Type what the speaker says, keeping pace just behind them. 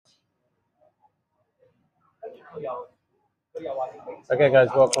Okay, guys,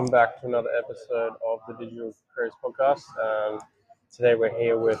 welcome back to another episode of the Digital Careers Podcast. Today we're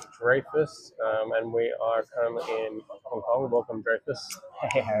here with Drafus, and we are currently in Hong Kong. Welcome, Drafus.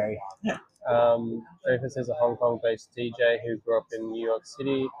 Hey Harry. Drafus is a Hong Kong-based DJ who grew up in New York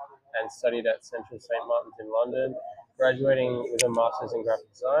City and studied at Central St. Martin's in London, graduating with a master's in graphic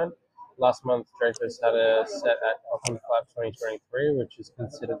design. Last month, Drafus had a set at Open Clap 2023, which is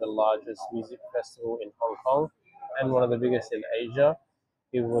considered the largest music festival in Hong Kong and one of the biggest in Asia.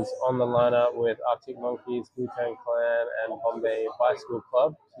 He was on the lineup with Arctic Monkeys, Wu-Tang Clan, and Bombay Bicycle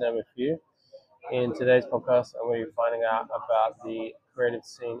Club, to name a few. In today's podcast, I'm going to be finding out about the creative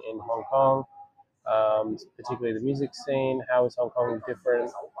scene in Hong Kong, particularly the music scene. How is Hong Kong different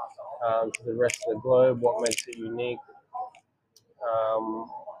to the rest of the globe? What makes it unique? Um,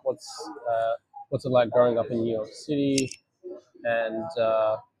 what's what's it like growing up in New York City, and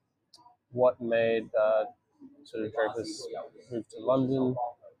what made sort of Drafus move to London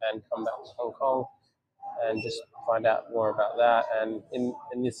and come back to Hong Kong, and just find out more about that. And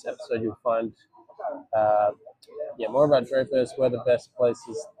in this episode, you'll find uh, more about Drafus, where the best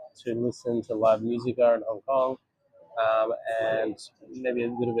places to listen to live music are in Hong Kong, and maybe a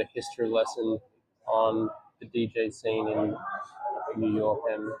bit of a history lesson on the DJ scene in New York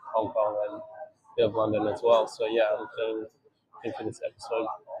and Hong Kong and a bit of London as well. So yeah, I'm keen for this episode.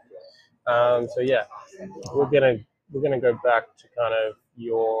 We're gonna go back to kind of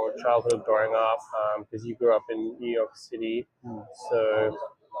your childhood growing up, because you grew up in New York City. So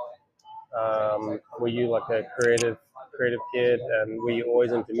were you like a creative kid, and were you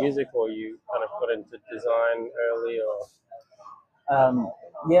always into music, or you kind of got into design early, or?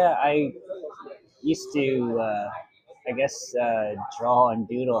 Yeah, I used to, draw and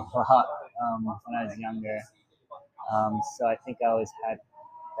doodle a lot when I was younger. So I think I always had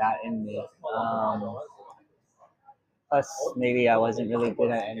that in me. Plus, maybe I wasn't really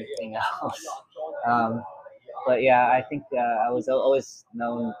good at anything else. Um, but yeah, I think I was always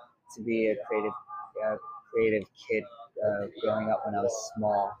known to be a creative kid growing up when I was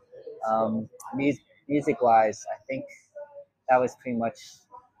small. Music-wise, I think that was pretty much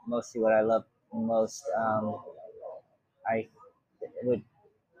mostly what I loved most. I would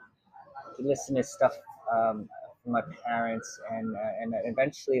listen to stuff from my parents, and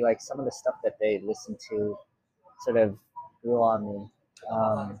eventually, like some of the stuff that they listened to, sort of grew on me.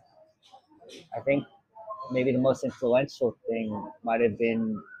 I think maybe the most influential thing might have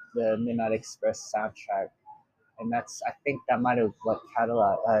been the Midnight Express soundtrack, and I think that might have what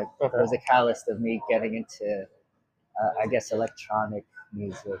was a catalyst of me getting into electronic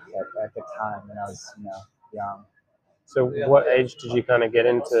music at the time when I was young. So what age did you kind of get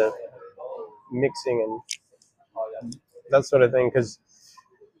into mixing and that sort of thing? Because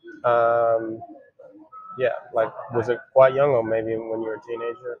like, was it quite young, or maybe when you were a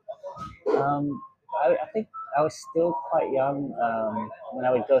teenager? I think I was still quite young when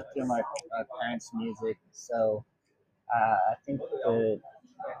I would go through my parents' music. So I think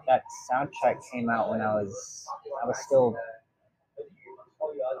that soundtrack came out when I was still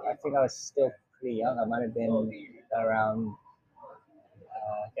I think I was still pretty young. I might have been around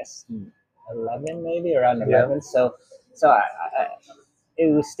 11, maybe around 11. Yeah. So it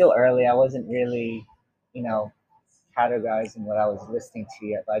was still early. I wasn't really you know categorizing what I was listening to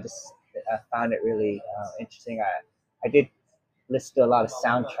yet, but I found it really interesting. I did listen to a lot of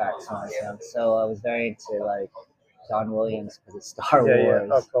soundtracks when I was young, so I was very into like John Williams because of Star Yeah.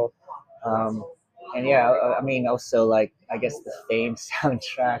 Wars. Oh, cool. And yeah, I mean, also like I guess the Fame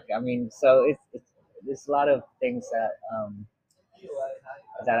soundtrack. I mean, so it's there's a lot of things that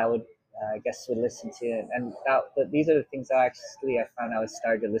I would would listen to, and these are the things that I found I was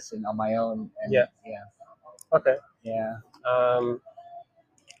starting to listen on my own. And Yeah. Okay. yeah.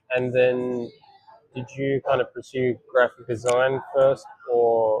 And then, did you kind of pursue graphic design first,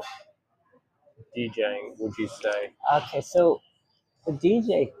 or DJing, would you say? Okay, so the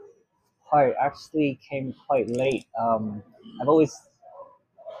DJ part actually came quite late. I've always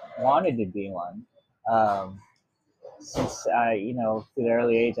wanted to be one. Um, since through the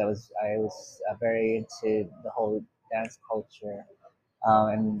early age, I was very into the whole dance culture,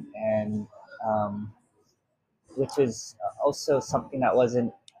 and um, which is also something that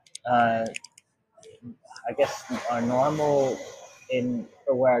wasn't, uh, normal in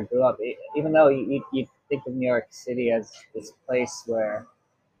for where I grew up. Even though you think of New York City as this place where,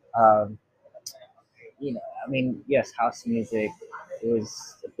 um, I mean, yes, house music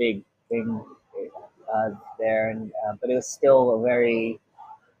was a big thing there, and but it was still a very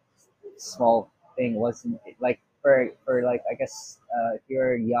small thing. It wasn't like for like I guess if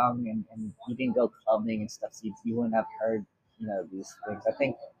you're young and you didn't go clubbing and stuff, so you wouldn't have heard these things. I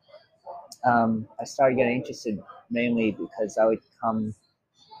think I started getting interested mainly because I would come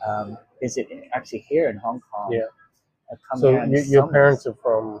visit actually here in Hong Kong. Yeah. I'd come So here in the your parents summers. are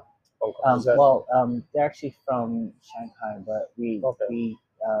from Hong Kong, is that? Well, they're actually from Shanghai, but Okay. we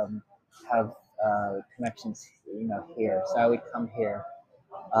have connections, here. So I would come here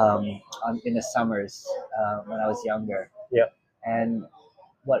in the summers when I was younger. Yeah. And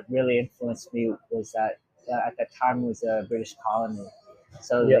what really influenced me was that at that time it was a British colony,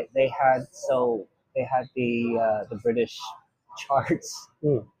 so Yeah. they had the British charts,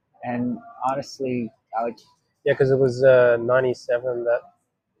 Mm. and honestly, I would Yeah, because it was 97 that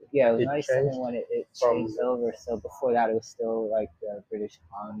yeah, it was it 97 changed when it from. changed over. So before that, it was still like the British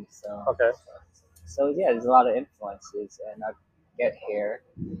colony. Okay. So yeah, there's a lot of influences, and I get here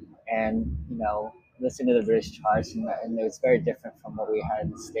and listen to the British charts, and it was very different from what we had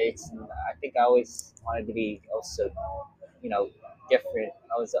in the States. And I think I always wanted to be also, you know, different.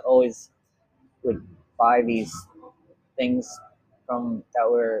 I was always would buy these things that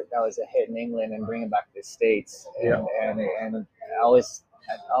was a hit in England and bring it back to the States, Yeah. and I always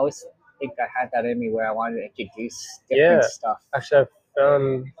think I had that in me where I wanted to introduce Yeah. different stuff. Actually, I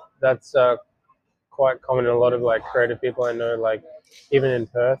found that's quite common in a lot of like creative people I know. Like even in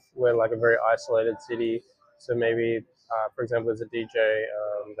Perth, we're like a very isolated city. So maybe, for example, there's a DJ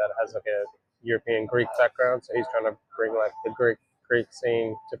that has like a European Greek background. So he's trying to bring like the Greek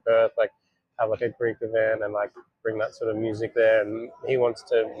scene to Perth, like have like a Greek event and like bring that sort of music there. And he wants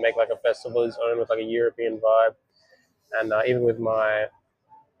to make like a festival of his own with like a European vibe. And even with my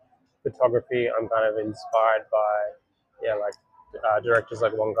photography, I'm kind of inspired by like directors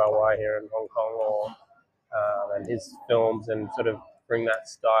like Wong Kar-wai here in Hong Kong, or and his films, and sort of bring that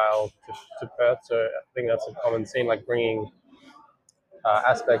style to Perth. So I think that's a common theme, like bringing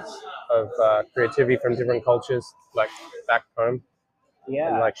aspects of creativity from different cultures, like back home, and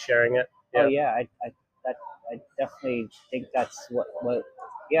Yeah. like sharing it. Oh Yeah, yeah. I definitely think that's what.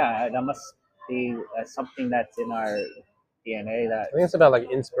 Yeah, that must be something that's in our DNA. That I think it's about like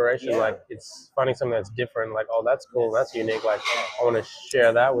inspiration. Yeah. Like it's finding something that's different. Like, oh, that's cool, Yes. that's unique. Like I want to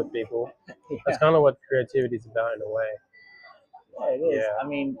share that with people. That's Yeah. kind of what creativity is about in a way. Yeah, it is. Yeah. I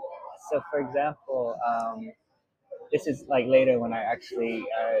mean, so for example, this is like later when I actually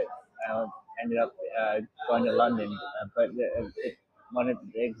ended up going to London. But one of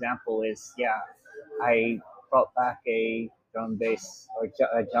the example is, yeah, I brought back a drum bass or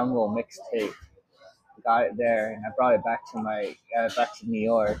a jungle mixtape, got it there, and I brought it back to back to New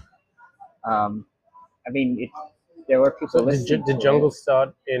York. Um, I mean, there were people So listening did to Jungle it.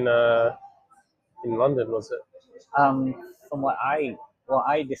 start in London? Was it? From what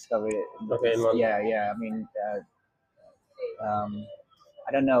I discovered it. Okay, in London. Yeah. I mean,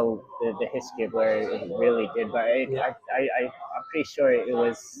 I don't know the history of where it really did, but I'm pretty sure it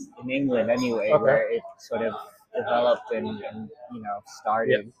was in England anyway, Okay. where it sort of developed and Yeah.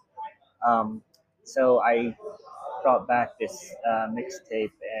 started. Um, so I brought back this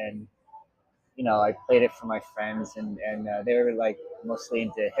mixtape, and I played it for my friends, and they were like mostly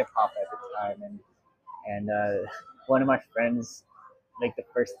into hip hop at the time, and one of my friends, like the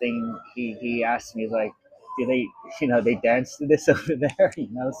first thing he asked me is like, do they they dance to this over there,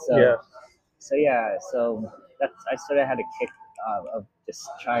 Yeah. so yeah, so that's I sort of had a kick of just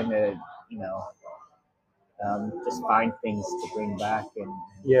trying to you know just find things to bring back, and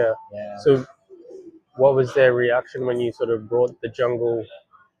Yeah. yeah. So what was their reaction when you sort of brought the jungle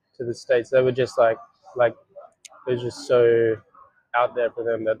to the States? They were just like it was just so out there for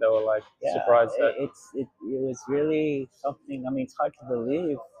them that they were like Yeah, surprised that. it was really something. I mean, it's hard to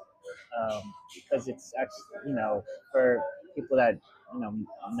believe because it's actually for people that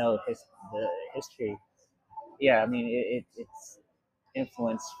know the history. Yeah, I mean it's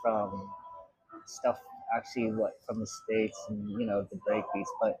influenced from stuff actually what from the States and the breakbeats,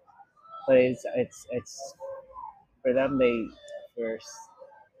 but it's for them first.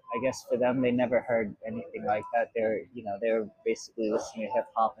 I guess for them they never heard anything like that. They were basically listening to hip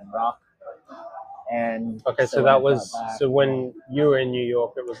hop and rock, and Okay, so so when I that brought was back, so when you were in New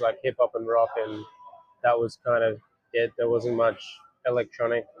York, it was like hip hop and rock, and that was kind of it. There wasn't much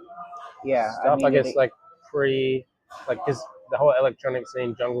electronic yeah, I stuff. I mean guess like pre, like because the whole electronic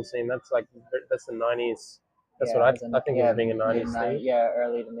scene, jungle scene, that's the '90s. That's what yeah, it was in, I think of yeah as being a mid '90s nine thing. yeah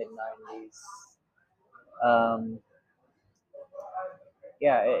early to mid 90s. Um,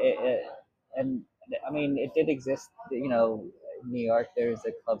 yeah, and I mean it did exist. In New York, there's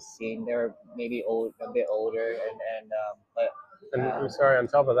a club scene. They're maybe a bit older, and but And I'm um, sorry, on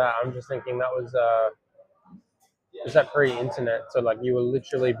top of that, I'm just thinking that was was that pre-internet? So like you were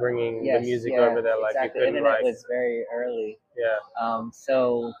literally bringing the Yes, music yeah, over there, like you exactly. couldn't Internet like was very early. yeah.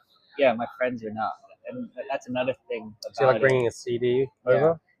 So yeah, my friends are not, and that's another thing So you're like about it. bringing a CD Yeah,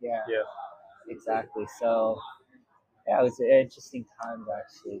 over. yeah, Yeah, exactly. So yeah, it was an interesting times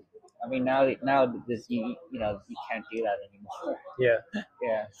actually. I mean, now this you know you can't do that anymore. yeah,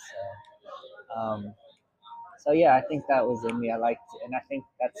 Yeah. So yeah, I think that was in me. I liked, and I think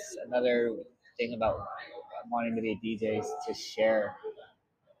that's another thing about wanting to be a DJ is to share.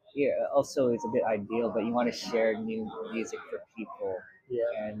 Yeah, also it's a bit ideal, but you want to share new music for people, yeah,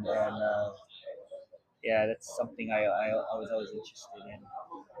 and yeah, that's something I was always interested in.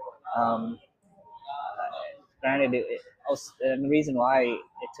 Um, Granted, also, and the reason why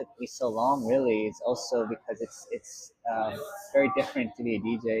it took me so long really is also because it's very different to be a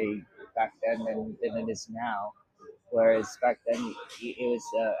DJ back then than it is now. Whereas back then it was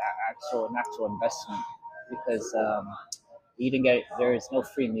an actual investment because you didn't get there is no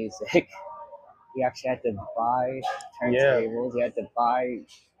free music. You actually had to buy yeah, turntables. You had to buy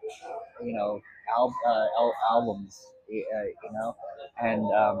you know albums. You know, and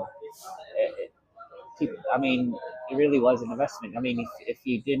it, I mean, it really was an investment. I mean, if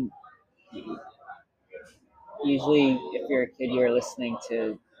you didn't, usually if you're a kid, you're listening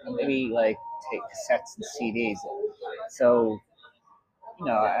to maybe like take cassettes and CDs. So,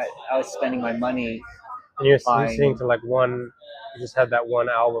 I was spending my money and you're listening buying, to like one. You just had that one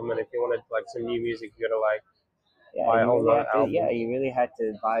album, and if you wanted like some new music, you gotta like yeah, buy a you whole really nother had to, yeah, album. you really had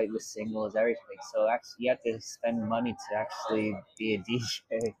to buy the singles, everything. So actually, you had to spend money to actually be a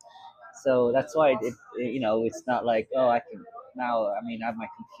DJ. So that's why it's not like, oh, I can now. I mean, I have my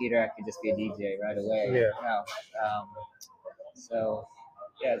computer. I can just be a DJ right away. Yeah. No. So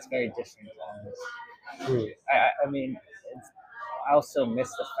yeah, it's very different. Hmm. I mean, I also miss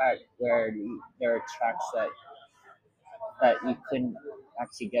the fact where there are tracks that you couldn't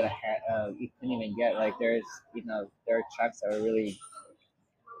actually get you couldn't even get. Like there are tracks that are really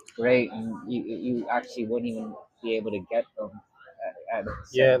great, and you actually wouldn't even be able to get them at a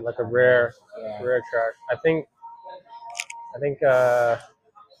Yeah, certain like a time. You know? rare, Yeah. rare track. I think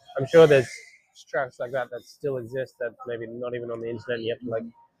I'm sure there's tracks like that still exist that maybe not even on the internet. You have to like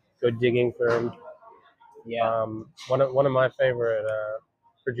Mhm. go digging for them. Yeah. One of my favorite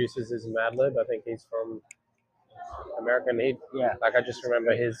producers is Madlib. I think he's from America, and he Yeah. like I just It's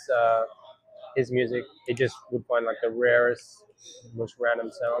remember great. his music. He just would find like the rarest, most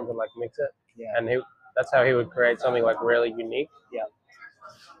random sounds and like mix it, Yeah. and he that's how he would create something like really unique. Yeah.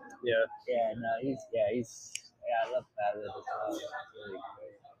 Yeah, Yeah. No, he's yeah. I love that as well. It's really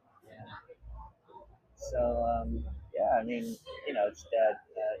great. Yeah. So yeah, I mean, it's that.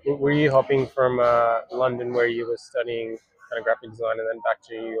 were you hopping from London where you were studying kind of graphic design and then back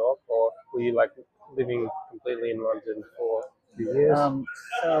to New York, or were you like living completely in London for 2 years?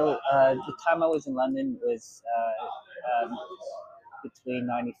 The time I was in London was between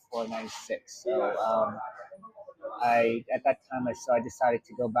 94 and 96. So I at that time I decided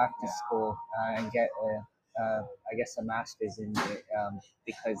to go back to school and get I guess a master's in it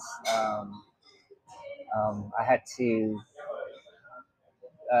because I had to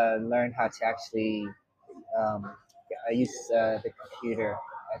learn how to actually um, I use the computer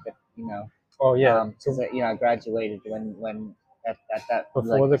at the Oh yeah. because So I graduated when at that like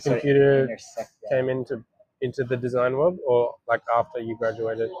before the sort of computer intersect. came into the design world, or like after you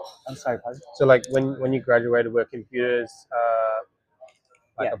graduated? I'm sorry, pardon. So like when you graduated, were computers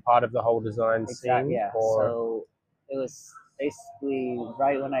like Yeah, a part of the whole design exactly. scene, Yeah, or so it was basically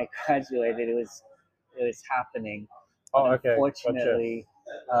right when I graduated. It was happening, but oh okay, gotcha. unfortunately,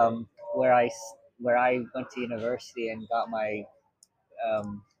 um, where I went to university and got my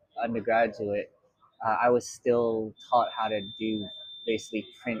um, undergraduate, I was still taught how to do basically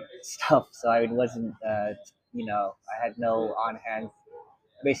print stuff. So I wasn't, I had no on hand.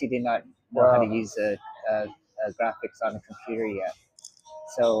 Basically, did not know how to Wow. use a graphics on a computer yet.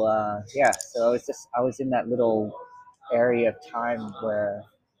 So yeah, so I was in that little area of time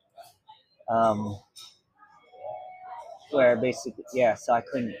um, where basically yeah, so I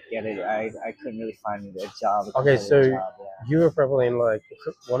couldn't get it. I couldn't really find a job, a Okay, competitive so job. you were probably in like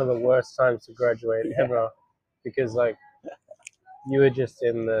one of the worst times to graduate Yeah, yeah, ever, because like you were just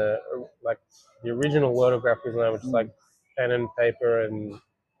in like the original world of graphic design, which is like mm, pen and paper and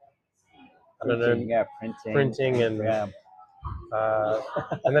I don't know, printing, yeah, printing, printing yeah. uh,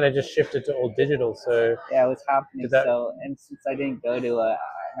 and then it just shifted to all digital. So Yeah, it was happening. did that? So, and since I didn't go to an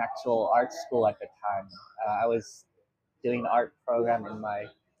actual art school at the time, I was doing the art program in my,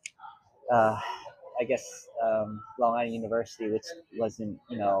 uh, I guess, Long Island University, which wasn't,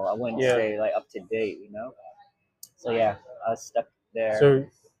 I wouldn't Yeah. say like up to date. So yeah, I was stuck there. So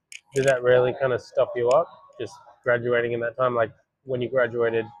did that really kind of stop you up? Just graduating in that time, like when you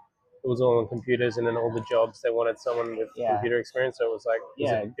graduated, it was all on computers, and then all the jobs they wanted someone with Yeah, computer experience. So it was like,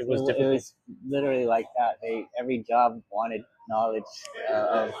 was yeah, it was it difficult. was literally like that. Every job wanted knowledge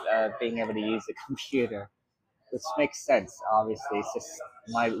of being able to use a computer, which makes sense. Obviously, it's just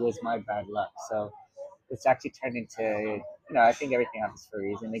my bad luck. So it's actually turned into, I think everything happens for a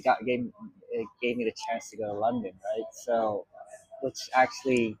reason. It gave me the chance to go to London, right? So which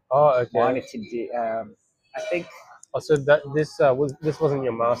actually Oh, okay. wanted to do. I think Oh, so that this wasn't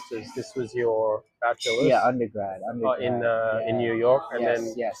your master's. This was your bachelor's. yeah, undergrad, In yeah, New York, and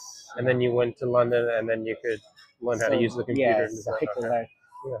yes, yes, yeah. then you went to London, and then you could learn how to use So the computer yeah, and so design. I could Okay. learn.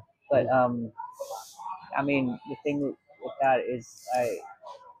 Yeah. But Mm. I mean, the thing with that is,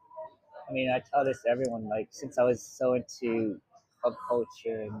 I mean, I tell this to everyone. Like, since I was so into pub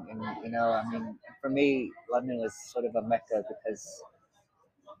culture, and I mean, for me, London was sort of a mecca because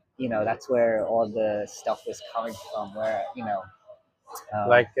that's where all the stuff was coming from. Where um,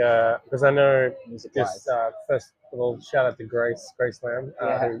 Like, because I know music just wise, first of all, shout out to Grace Lamb,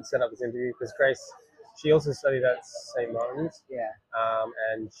 yeah, who set up this interview. Because Grace, she also studied at St. Martin's, yeah.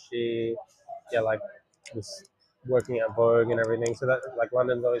 and she, yeah, like was working at Vogue and everything. So that like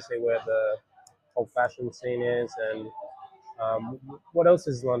London's obviously where the whole fashion scene is, and what else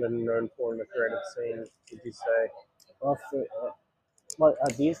is London known for in the creative scene? Would you say? Well,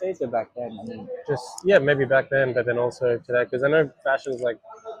 these days or back then? I mean, Just yeah, maybe back then, but then also today, because I know fashion's like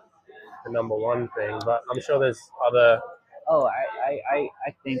the number one thing, but I'm sure there's other. oh,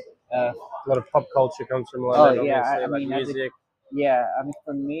 I think. A lot of pop culture comes from Oh London, yeah, obviously, I like mean, music, I mean,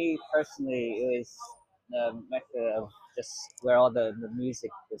 for me personally, it was the mecca of just where all the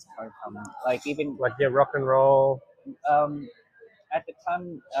music was coming from. Like even like yeah, rock and roll, um, at the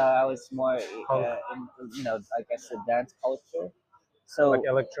time, I was more punk, in I guess the dance culture. like So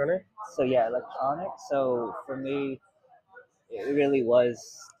electronic. yeah, electronic. So for me, it really was.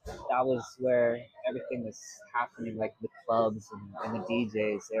 That was where everything was happening, like the clubs and the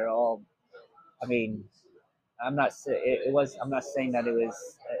DJs. They're all. I mean, it was. I'm not saying that it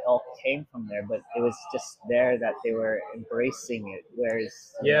all came from there, but it was just there that they were embracing it.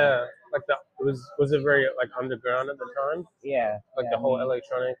 Whereas, Yeah, like the was it very like underground at the time, yeah, like yeah. the I whole mean,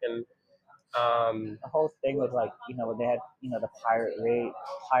 electronic and the whole thing was like, they had, the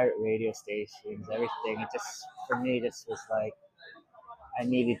pirate radio stations, everything. It just for me, this was like I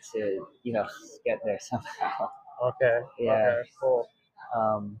needed to, get there somehow. okay, Yeah. okay, cool.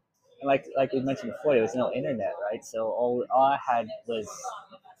 And like we mentioned before, there was no internet, right? So all I had was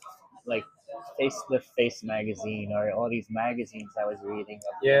like Face magazine or all these magazines I was reading,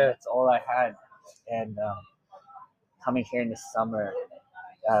 and Yeah, that's all I had. And coming here in the summer,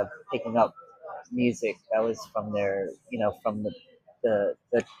 picking up music that was from their, from the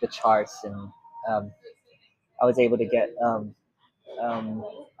charts, and um, I was able to get, um,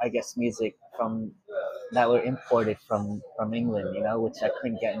 I guess, music from that were imported from England, which I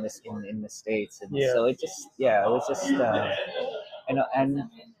couldn't get in the states, and yeah. so it just, yeah, it was just, and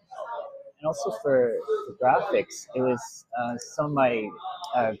also for graphics, it was some of my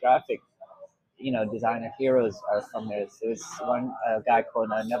graphic, designer heroes are from there. So there's one guy called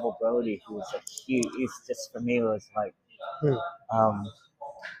Neville Brody, who's a huge. He's just, for me, was like, Hmm. um,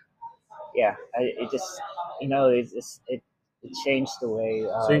 yeah, it just, it changed the way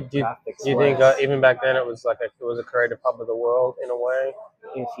So graphics do you think was. even back then it was like it was a creative hub of the world in a way?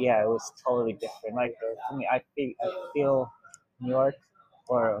 If Yeah, it was totally different. Like for me, I feel New York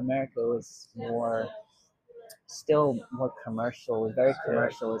or America was still more commercial. It was very Yeah.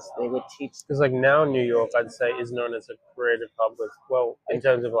 commercial. They would teach. Because like now New York, I'd say is known as a creative hub with well in Like,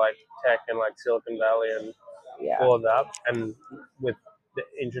 terms of like tech and like Silicon Valley and yeah. all of that, and with the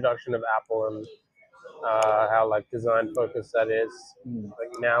introduction of Apple and how like design focused that is. Mm.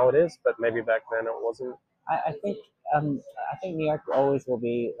 Like now it is, but maybe back then it wasn't. I think I think New York always will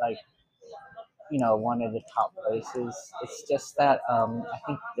be like, one of the top places. It's just that I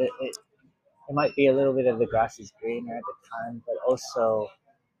think that it might be a little bit of the grass is greener at the time, but also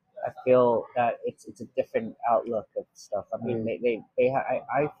I feel that it's a different outlook of stuff. I mean, Mm.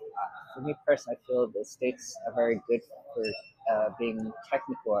 for me personally, I feel the states are very good for being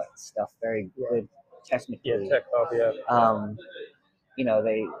technical at stuff. Very good Yeah, technically. tech hub. Yeah. Um,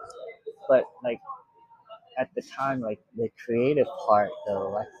 they, but like at the time, like the creative part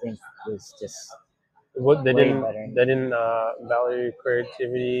though, I think was just What way better. they didn't value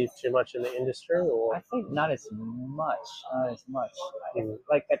creativity too much in the industry, or I think not as much, not as much. If mm.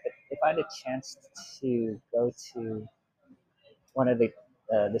 like if I had a chance to go to one of the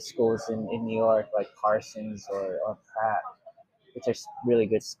the schools in New York, like Parsons or Pratt, which are really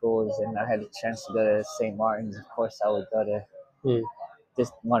good schools. And I had a chance to go to St. Martin's. Of course, I would go to Mm,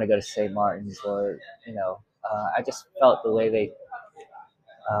 just want to go to St. Martin's, or I just felt the way they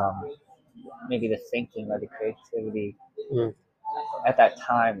um, maybe the thinking or the creativity mm. at that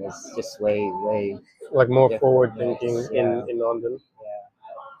time was just way Like more forward different. thinking Yes, yeah, in London. yeah.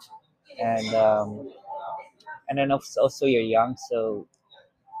 And then also you're young, so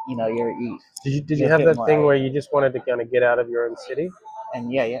Did you you're a have bit that more, thing where you just wanted to kind of get out of your own city?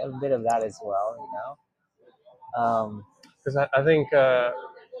 and yeah, you have a bit of that as well, Because I think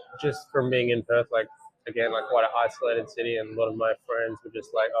just from being in Perth, like again, like quite an isolated city, and a lot of my friends were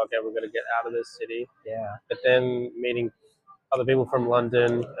just like, okay, we're gonna get out of this city. Yeah. But then meeting other people from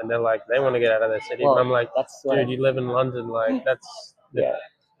London, and they're like, they want to get out of their city, but Well, I'm like, that's what. dude, you live in London, like that's Yeah,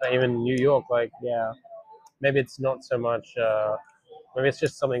 even New York, like yeah, maybe it's not so much. Maybe it's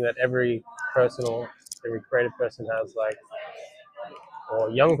just something that every person or every creative person has, like, or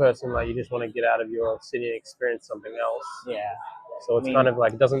young person, like you just want to get out of your city and experience something else. yeah. So I it's kind mean, of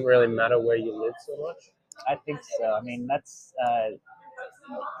like it doesn't really matter where you live so much. I think so. I mean, that's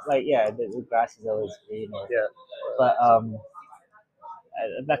like, yeah, the grass is always greener. Yeah. But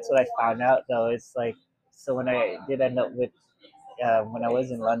that's what I found out though. It's like, so when I did end up with when I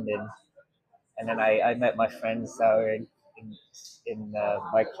was in London, and then I met my friends that were in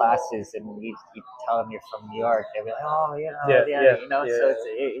my classes, and you tell them you're from New York, they'd be like, oh, Yeah, yeah, yeah, yeah, So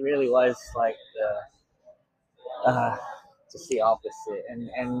it really was like just the opposite. And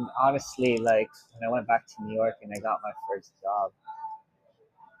honestly, like when I went back to New York and I got my first job,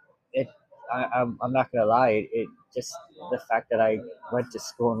 it I'm not gonna lie, it just the fact that I went to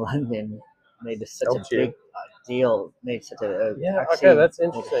school in London made such a helped you. big deal, made such a Yeah, actually okay, that's made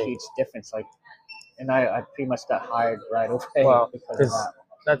a interesting. huge difference. Like, and I pretty much got hired right away Wow, because of because that.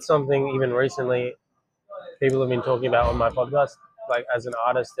 that's something even recently people have been talking about on my podcast. Like as an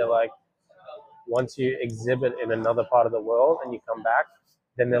artist, they're like, once you exhibit in another part of the world and you come back,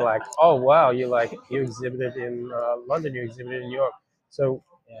 then they're like, oh wow, you exhibited in London, you exhibited in New York. So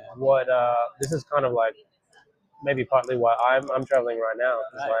Yeah. what? This is kind of like maybe partly why I'm traveling right now.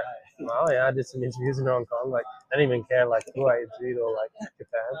 Because Right, like, oh yeah, I did some interviews in Hong Kong. Like I didn't even care like who I interviewed or like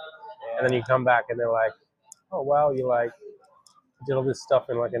Japan. And then you come back and they're like, oh wow, you like did all this stuff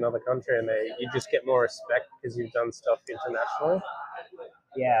in like another country, and you just get more respect because you've done stuff internationally.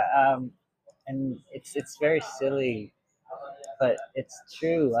 yeah. And it's very silly, but it's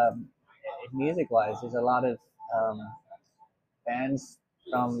true. Music wise, there's a lot of um, bands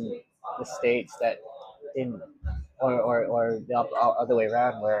from the states that didn't, or the other way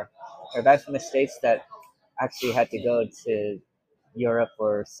around, where there are bands from the states that actually had to go to Europe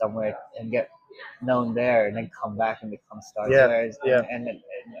or somewhere and get known there, and then come back and become stars Yeah, there. yeah. And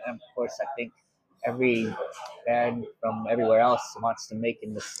of course, I think every band from everywhere else wants to make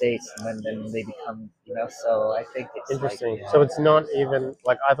in the states, and then they become, So I think it's Interesting. like, So it's not even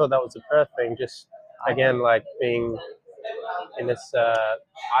like I thought that was a Perth thing. Just again, like being in this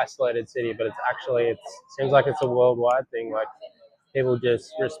isolated city, but it seems like it's a worldwide thing. Like people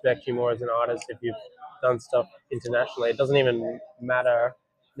just respect you more as an artist if you've done stuff internationally. It doesn't even matter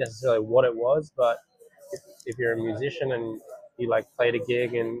necessarily what it was, but if you're a musician and you like played a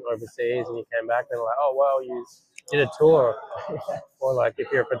gig in overseas and you came back, they're like, oh wow, you did a tour. Or like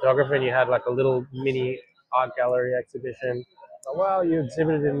if you're a photographer and you had like a little mini art gallery exhibition, oh wow, you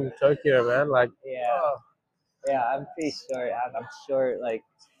exhibited in Tokyo, man. Like, yeah, oh, yeah. I'm pretty sure. I'm sure, like,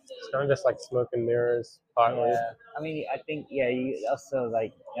 it's kind of just like smoke and mirrors, partly. yeah. I mean, I think, yeah. You also,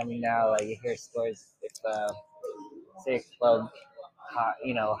 like, I mean, now, like, you hear stories if say a club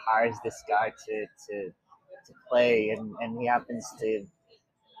hires this guy to play, and he happens to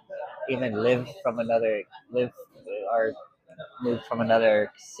even live or move from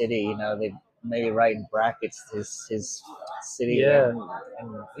another city. They maybe write in brackets his city, Yeah.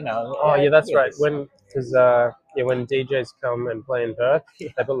 and Oh yeah, yeah, it could that's be a right. bit. Because yeah, when DJs come and play in Perth,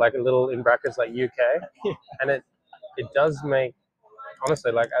 they put like a little in brackets like UK, and it does make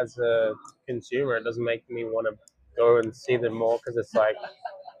honestly like as a consumer, it does make me want to go and see them more because it's like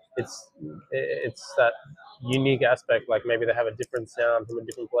it's it's that unique aspect. Like maybe they have a different sound from a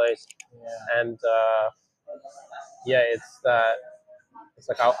different place, Yeah, and yeah, it's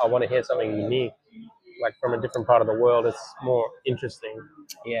like I want to hear something unique, like from a different part of the world. It's more interesting.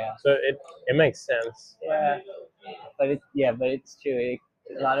 yeah, So it makes sense. yeah. But it's true.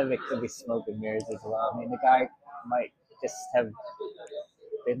 A lot of it could be smoke and mirrors as well. I mean, the guy might just have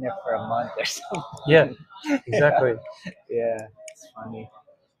been there for a month or something. Yeah, exactly. Yeah, it's funny.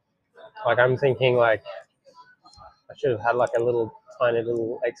 Like I'm thinking like I should have had like a little tiny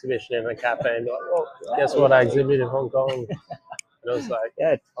little exhibition in a cafe and be like, well, guess what? I exhibited in Hong Kong. And it was like,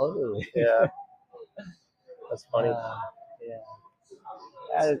 Yeah, totally. yeah, that's funny. Yeah.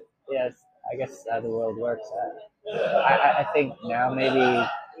 Yes, I guess how the world works. I think now maybe.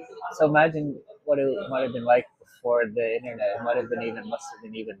 So imagine what it might have been like before the internet. It must have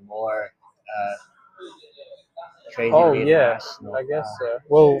been even more crazy to Oh be yeah, international. I guess so.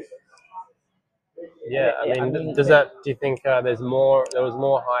 Well, yeah. I I mean, mean, does that? Do you think there was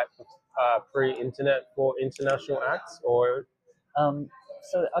more hype pre-internet for international acts, or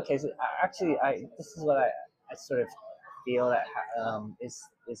so okay, so actually, this is what I sort of feel that is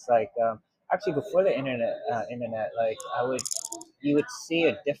like actually before the internet, like you would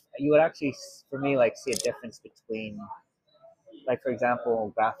see you would actually for me like see a difference between, like, for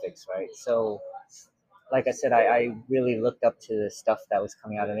example, graphics, right? So like I said, I really looked up to the stuff that was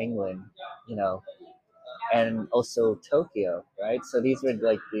coming out of England, you know, and also Tokyo, right? So these were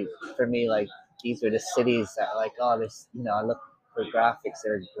like for me, like these were the cities that like, oh, this, I look for graphics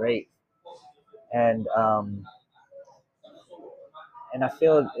that are great, and and I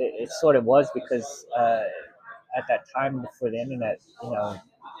feel it sort of was because at that time before the internet,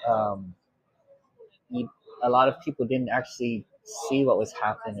 um, you, a lot of people didn't actually see what was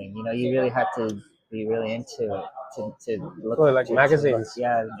happening. You really had to be really into it to look like to look, magazines?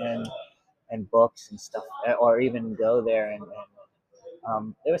 yeah, and books and stuff, or even go there and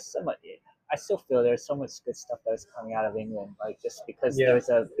there was so much. I still feel there's so much good stuff that was coming out of England, like just because Yeah, there's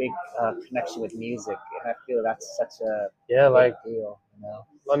a big connection with music, and I feel that's such a yeah. big Like deal.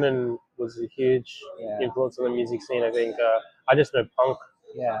 London was a huge Yeah, influence on the music scene. I think I just know punk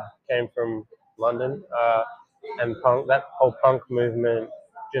yeah, came from London, and that whole punk movement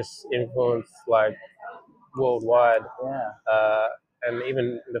just influenced like worldwide, yeah, uh, and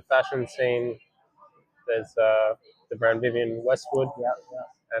even the fashion scene. There's the brand Vivienne Westwood, yeah,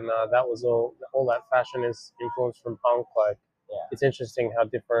 yeah, and that was all that fashion is influenced from punk. Like yeah, it's interesting how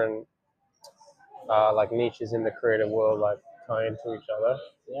different like niches in the creative world like tie into each other.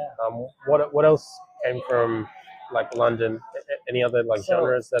 yeah. What else came from like London? Any other like So,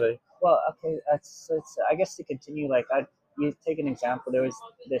 genres that are? well, okay, so it's, I guess to continue, like you take an example. There was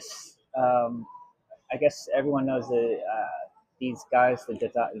this. I guess everyone knows these guys, the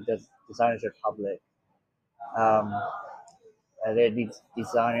Designers Republic. Um, they're these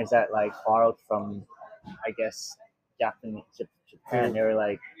designers that like borrowed from, I guess, Japan. Mm, They were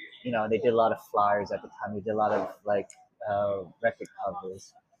like, they did a lot of flyers at the time. They did a lot of like record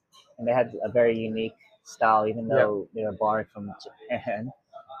covers, and they had a very unique style, even yeah. though they were borrowed from Japan.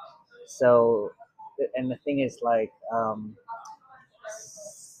 So, and the thing is, like,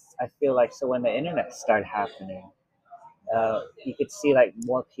 I feel like so when the internet started happening, you could see like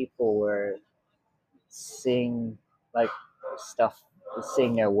more people were seeing like stuff,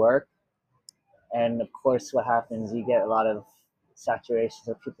 seeing their work, and of course, what happens, you get a lot of saturation.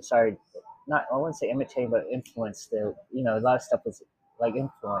 So people started not, I wouldn't say imitating, but influence. A lot of stuff was like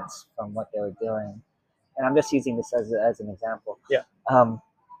influence from what they were doing. And I'm just using this as an example. Yeah. Um,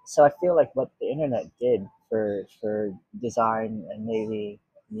 so I feel like what the internet did for design and maybe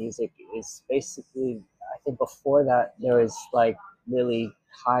music is basically, I think before that there was like really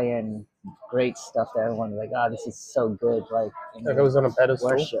high end great stuff that everyone was like, oh, this is so good, like, Like it was on a pedestal.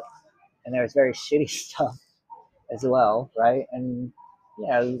 worship. And there was very shitty stuff as well, right? And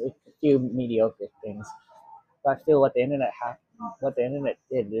yeah, a few mediocre things. But I feel what the internet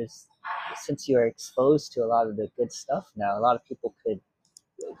did is, since you're exposed to a lot of the good stuff now, a lot of people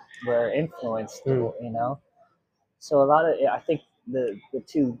were influenced, Mm. So a lot of, I think the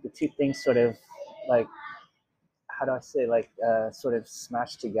two things sort of like, how do I say, like sort of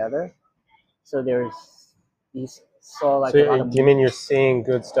smashed together. So you saw like a lot So of do you mean you're seeing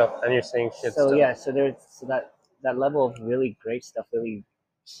good stuff and you're seeing shit so stuff? yeah, so that level of really great stuff, really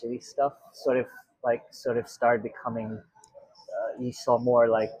shitty stuff, sort of started becoming. You saw more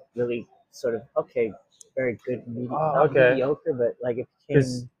like really sort of okay, very good, Oh, not okay. mediocre, but like it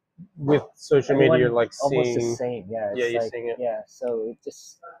Because became with social media, you're everyone like almost the seeing, same. Yeah, yeah, it's you're like seeing it. yeah. So it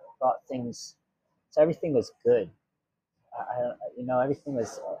just brought things. So everything was good. Everything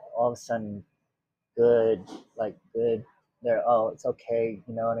was all of a sudden good, like good. There, oh, it's okay.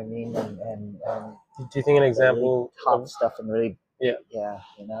 You know what I mean? And Do you think an the really example top of, stuff and really yeah, yeah,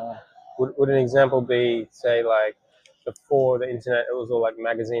 would an example be, say, like before the internet, it was all like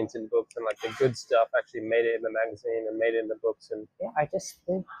magazines and books, and like the good stuff actually made it in the magazine and made it in the books, and yeah.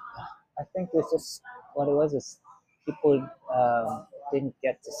 I think it's just what it was is people didn't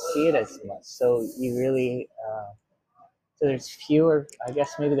get to see it as much. So you really so there's fewer. I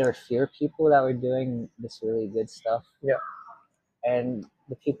guess maybe there were fewer people that were doing this really good stuff. yeah, and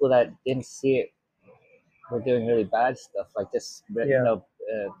the people that didn't see it were doing really bad stuff, like just Yeah. uh,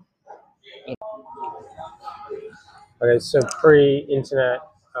 Okay, so pre-internet,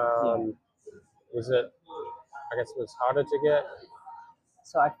 yeah. was it? I guess it was harder to get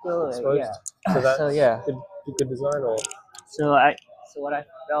So I feel exposed yeah. to So that yeah. good design, or So I so what I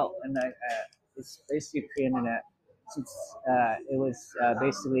felt, and it's basically pre-internet, since it was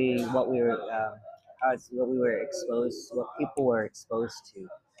basically what we were what we were exposed, what people were exposed to.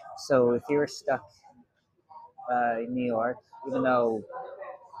 So if you were stuck in New York, even though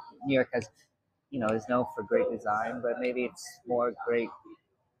New York has is known for great design, but maybe it's more great,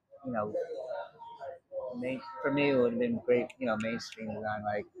 you know, for me it would have been great, mainstream design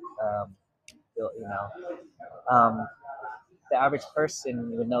like um, you know. Um, the average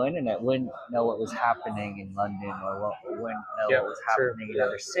person with no internet wouldn't know what was happening in London or wouldn't know yeah, what was true. happening in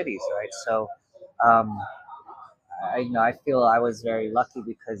other cities, right? So, um, I feel I was very lucky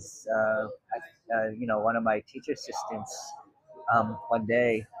because one of my teacher assistants one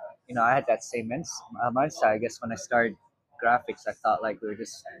day, I had that same mindset. I guess when I started graphics, I thought like we were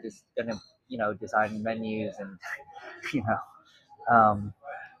just gonna design menus and you know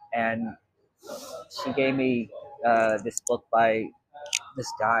and she gave me this book by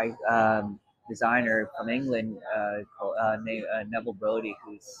this guy, designer from England, called, named Neville Brody,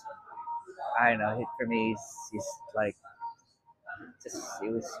 who's I don't know. For me, he's like just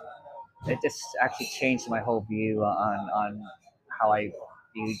it just actually changed my whole view on how I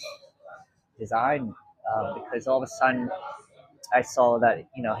viewed design, because all of a sudden I saw that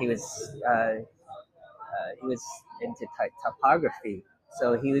he was into typography,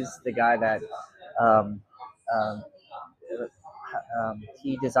 so he was the guy that um, um,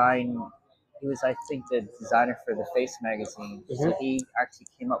 he designed. He was, I think, the designer for the Face magazine. So he actually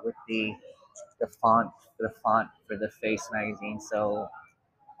came up with the font for the Face magazine. So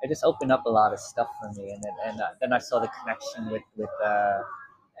it just opened up a lot of stuff for me, and then I saw the connection with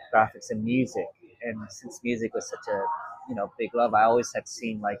graphics and music. And since music was such a big love, I always had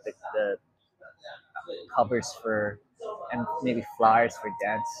seen like the covers for and maybe flyers for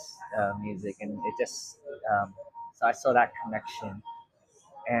dance music, and it just so I saw that connection,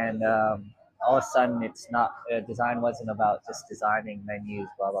 and all of a sudden it's not design wasn't about just designing menus,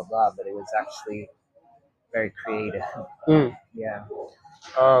 blah blah blah, but it was actually very creative. Mm. Yeah.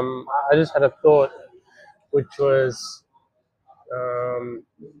 I just had a thought, which was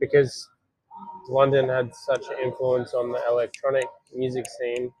because London had such an influence on the electronic music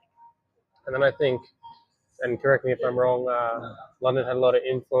scene, and then I think, and correct me if I'm wrong, London had a lot of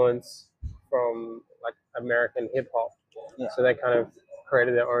influence from like American hip hop. Yeah. So they kind of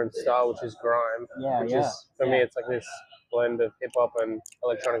created their own style, which is grime, Yeah, which yeah, is for me, yeah. it's like this blend of hip hop and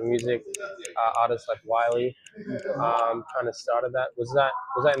electronic music. Artists like Wiley kind of started that. Was that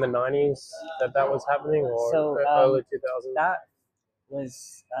in the '90s that was happening, or So early 2000s? that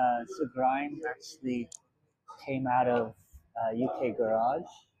was so grime actually came out of UK garage.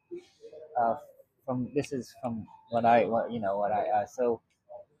 From This is from what I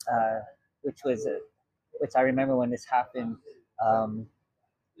uh, which was which I remember when this happened. Um,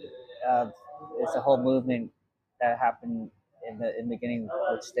 uh, there's a whole movement that happened in the beginning,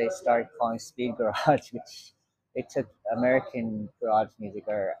 which they started calling speed garage, which they took American garage music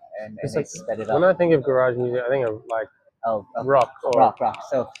and It's they like sped it when up. I think of garage music, I think of like Oh, rock or rock.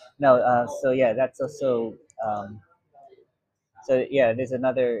 So no, so yeah, that's also so yeah. There's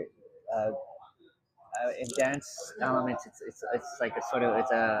another in dance elements. It's like a sort of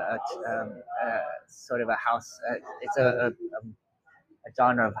it's sort of a house. It's a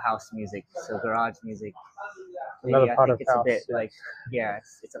genre of house music. So garage music. another Maybe I part think of it's a house. bit like yeah,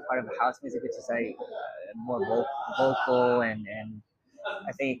 it's a part of house music, which is like more vocal and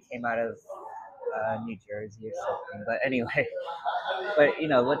I think it came out of New Jersey or something. But anyway,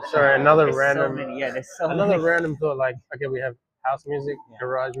 but what? Sorry, another There's so random many. Yeah, there's so another many. random thought. Like, okay, we have house music, Yeah.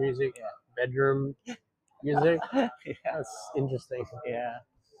 garage music, Yeah. bedroom music. Yeah. That's interesting. Yeah.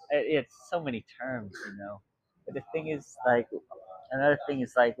 It's so many terms. But the thing is, like, another thing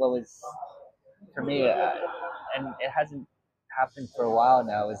is like what was for me, and it hasn't happened for a while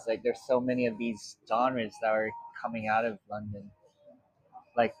now. Is like there's so many of these genres that are coming out of London,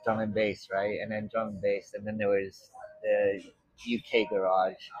 like drum and bass, right? And then drum and bass, and then there was the UK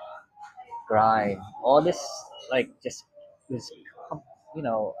garage, grime, all this like just was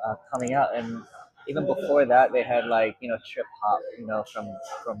coming out, and even before that they had like trip hop,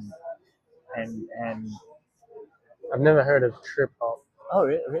 from and I've never heard of trip hop. oh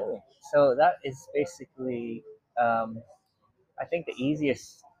really? So that is basically I think the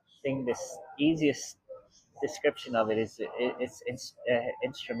easiest description of it is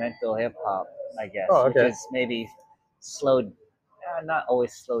instrumental hip hop, I guess, Oh, which okay. is maybe slowed, not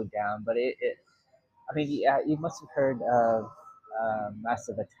always slowed down, but I mean, yeah, you must have heard of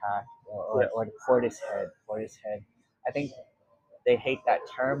Massive Attack Yeah. or the Portishead. Portishead. I think they hate that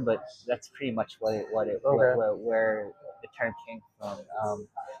term, but that's pretty much Okay. where the term came from.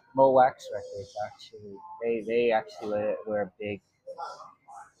 Mo Wax Records actually, they actually were a big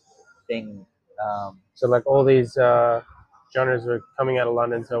thing. So like all these genres were coming out of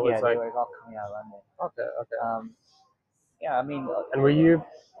London, so it Yeah, was they like were all coming out of London. okay. Yeah, I mean, And were you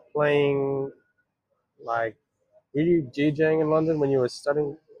playing like were you DJing in London when you were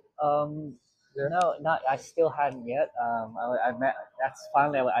studying? um, Yeah. no, not. I still hadn't yet. I met. That's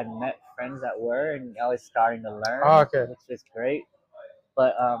finally I met friends that were, and I was starting to learn, Oh, okay. which was great.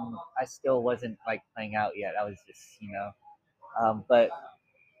 But I still wasn't like playing out yet. I was just, but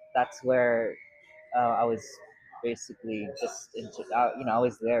that's where I was basically just, I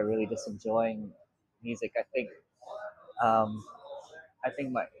was there really just enjoying music. Um, I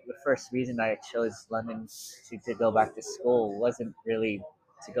think the first reason I chose London to go back to school wasn't really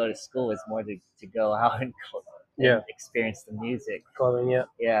to go to school. It's more to go out Yeah. and experience the music. Clubbing, yeah.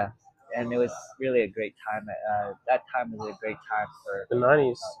 Yeah, and it was really a great time. That time was a great time for The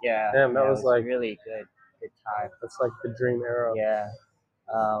 90s. yeah. Damn, that Yeah, it was like really good time. that's like the dream era. Yeah,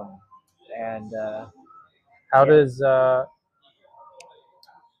 um, and How yeah. does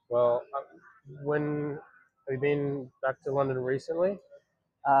well when have you been back to London recently?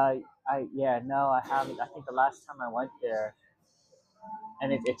 No, I haven't. I think the last time I went there,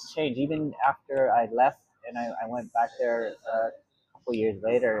 and it's changed. Even after I left and I went back there a couple years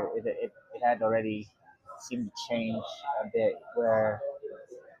later, it had already seemed to change a bit. Where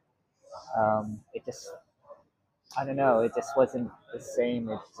it just, I don't know, it just wasn't the same.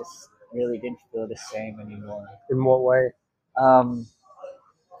 It just really didn't feel the same anymore. In what way? Um,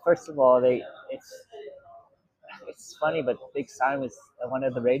 First of all, it's funny, but Big Sign was one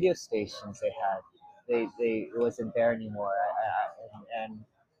of the radio stations they had. They it wasn't there anymore. And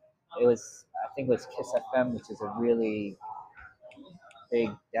it was, I think it was Kiss FM, which is a really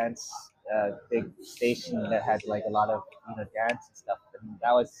big station that had like a lot of dance and stuff. And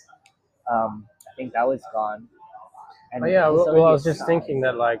that was, I think that was gone. And Oh yeah, it was well I already a was just sign. thinking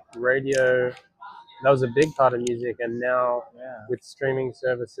that like radio that was a big part of music and now Yeah, with streaming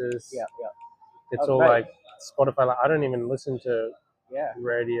services yeah, yeah. it's Oh, all right. like Spotify. Like, I don't even listen to Yeah.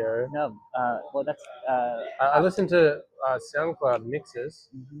 radio. No. Well, that's I listen to SoundCloud mixes,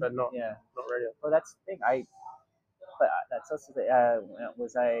 mhm, but not yeah. radio. Well, that's the thing. But that's also when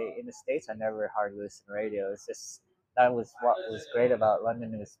was I in the States? I never hardly listened to radio. It's just that was what was great about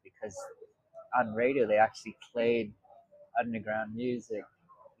London was because on radio they actually played underground music,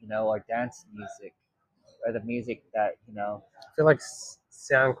 or dance music, or the music that I feel like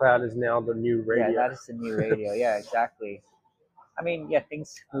SoundCloud is now the new Yeah, radio. that is the new radio. Yeah, exactly. I mean, yeah,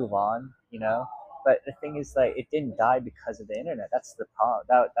 things move on. But the thing is, like, it didn't die because of the internet. That's the problem.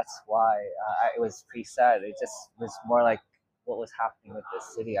 That's why it was pretty sad. It just was more like what was happening with the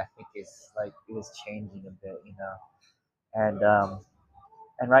city. I think is like it was changing a bit.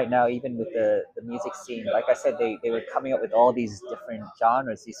 And right now, even with the music scene, like I said, they were coming up with all these different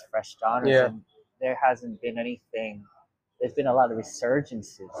genres, these fresh genres, Yeah. and there hasn't been anything. There's been a lot of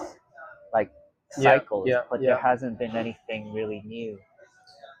resurgences, like cycles, but there hasn't been anything really new.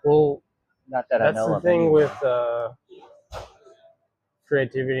 Well, Not that I that's know the of thing anyway. with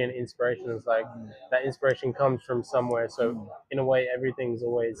creativity and inspiration is like that inspiration comes from somewhere. So in a way, everything's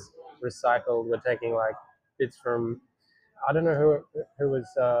always recycled. We're taking like bits from I don't know who was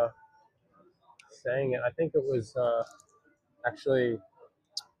saying it. I think it was actually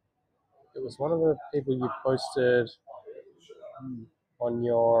it was one of the people you posted on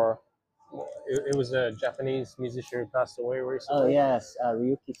your. It was a Japanese musician who passed away recently. Oh yes,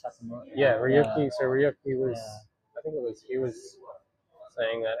 Ryuki Sakamoto. Yeah, Ryuki. Yeah. So Ryuki was, Yeah. I think it was he was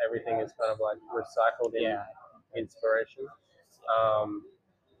saying that everything is kind of like recycled in inspiration. Um,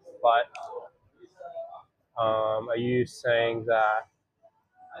 but are you saying that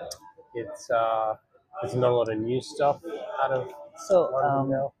it's there's not a lot of new stuff out of So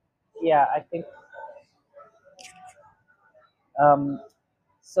London now? yeah, I think um,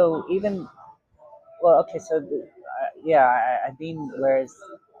 so even well, okay, so yeah, I mean, whereas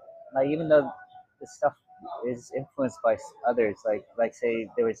like even though the stuff is influenced by others, like say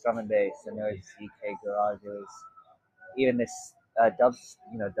there was drum and bass, and there was UK garage, there was even this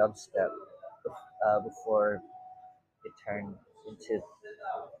dubstep before it turned into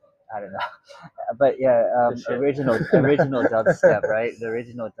I don't know, but yeah, original dubstep, right? The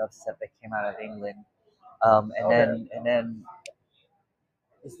original dubstep that came out of England, And Okay. then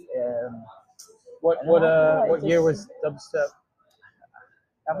it's, What I don't what know. uh Yeah, it what year just was dubstep?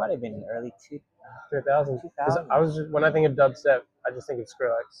 that might have been early 2000. Because 2000. I was just, when I think of dubstep, I just think of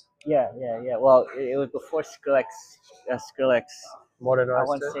Skrillex. Yeah. Well, it was before Skrillex. Skrillex, I Modernized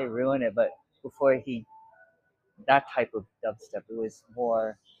won't it. say ruin it, but before he that type of dubstep, it was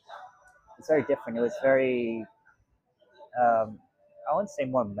more. It's very different. It was very. I wouldn't say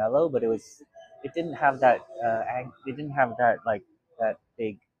more mellow, but it was. It didn't have that. It didn't have that like that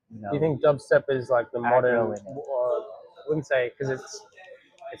big. Do you think dubstep is like the Aggro modern? in it. I wouldn't say because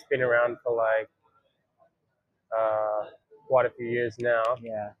it's been around for like uh, quite a few years now.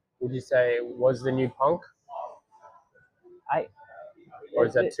 Yeah. Would you say it was the new punk, I. or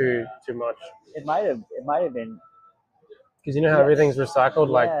is that It, too much? it might have. It might have been. Because you know how Yeah. everything's recycled.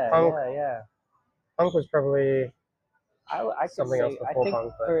 Like Yeah. punk was probably I could something else say. I before think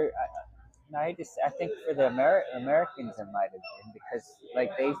punk, but for. No, I think for the Americans it might have been because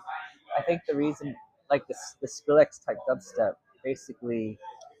like they. I think the reason like the Skrillex type dubstep basically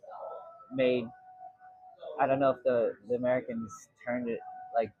made. I don't know if the Americans turned it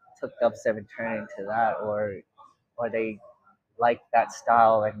like took dubstep and turned it into that or they liked that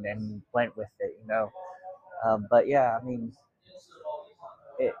style and went with it, you know. But yeah, I mean,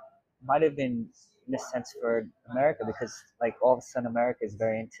 it might have been in a sense for America because like all of a sudden America is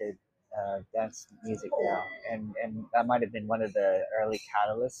very into dance music now, and that might have been one of the early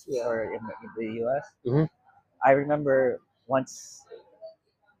catalysts yeah. for in the U.S. Hmm. I remember once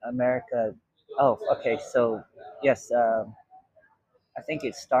America. Oh, okay. So yes, I think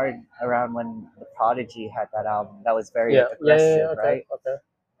it started around when the Prodigy had that album that was very aggressive, Okay, right? okay.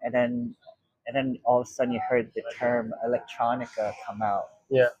 And then all of a sudden you heard the term electronica come out,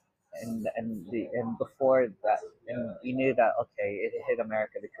 Yeah, and before that, and you knew that okay, it hit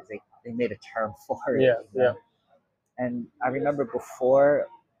America because they made a term for it, yeah, you yeah, know. And I remember before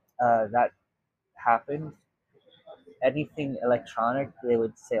that happened, anything electronic, they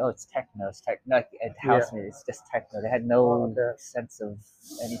would say, "Oh, it's techno, it's techno." Like, at yeah. house music, it's just techno. They had Oh, no okay. sense of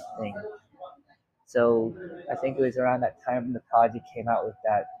anything. So I think it was around that time the project came out with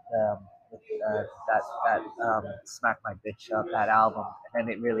with, that "Smack My Bitch Up" that album, and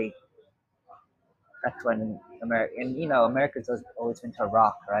then it really that's when America and America's always been to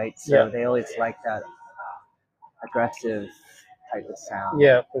rock, right? Yeah, So they always like that aggressive type of sound.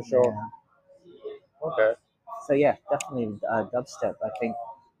 yeah, for sure. Yeah. Okay. So yeah, definitely dubstep. I think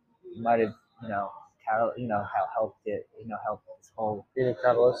might have helped it help this whole Being a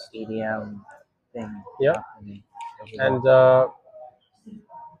catalyst. EDM thing Yeah. happening over there.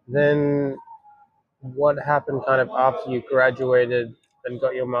 And then what happened kind of after you graduated and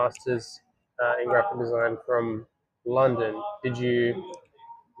got your master's in graphic design from London? Did you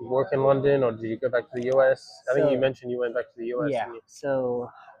work in London or did you go back to the US? I think you So mentioned you went back to the US, yeah, didn't you? so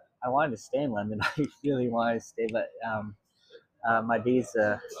I wanted to stay in London. I really wanted to stay, but my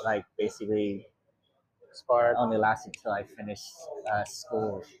visa like basically Expired. only lasted till I finished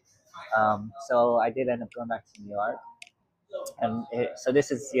school. So I did end up going back to New York, and so this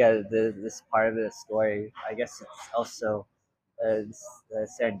is this part of the story. I guess it's also the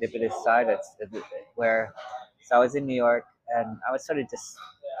serendipitous side. Where so I was in New York, and I was sort of just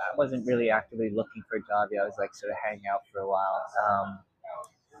I wasn't really actively looking for a job. I was like sort of hanging out for a while,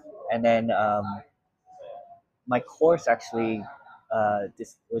 and then my course actually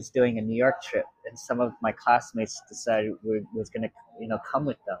just was doing a New York trip, and some of my classmates decided was gonna come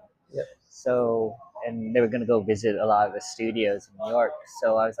with them. Yeah. So and they were gonna go visit a lot of the studios in New York.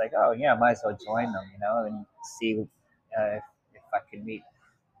 So I was like, oh yeah, I might as well join them, and see if I could meet.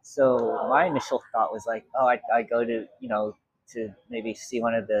 So my initial thought was like, oh, I go to to maybe see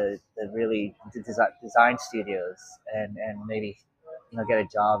one of the really design studios and maybe get a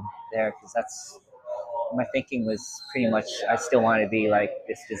job there because that's my thinking was pretty much I still want to be like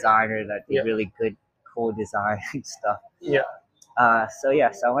this designer that did Yeah. really good, cool design and stuff. Yeah. So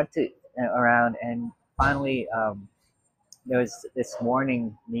yeah, so I went to around and finally there was this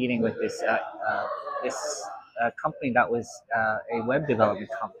morning meeting with this company that was a web development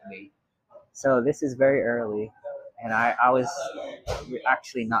company. So this is very early, and I was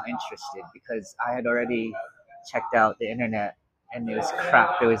actually not interested because I had already checked out the internet and it was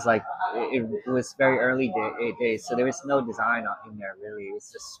crap. It was like it was very early days, so there was no design in there really. It was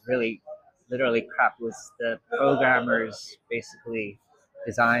just really, literally crap. It was the programmers basically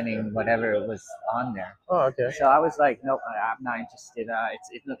designing whatever was on there. Oh, okay. So I was like, nope, I'm not interested.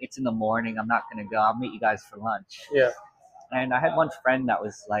 It's in the morning. I'm not gonna go. I'll meet you guys for lunch. Yeah. And I had one friend that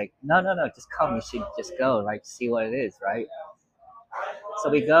was like, no, just come. You should just go, like, see what it is, right? So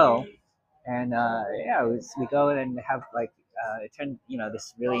we go, And yeah, we go and have like it turned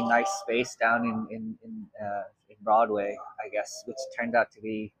this really nice space down in Broadway, I guess, which turned out to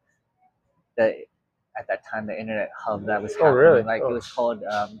be the at that time the internet hub that was Oh, really? happening. Like it Oh, was called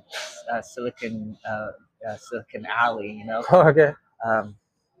Silicon Alley, okay. Um,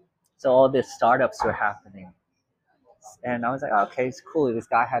 so all the startups were happening, and I was like, oh, okay, it's cool. This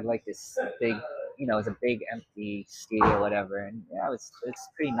guy had like this big, it was a big empty studio, whatever, and yeah, it's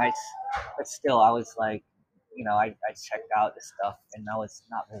pretty nice. But still, I was like, I checked out the stuff, and I was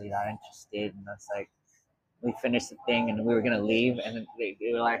not really that interested. And I was like, we finished the thing, and we were gonna leave, and then they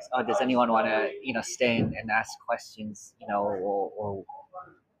were like, oh, does anyone want to, stay and ask questions, or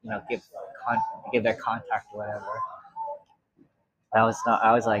give their contact or whatever. I was not.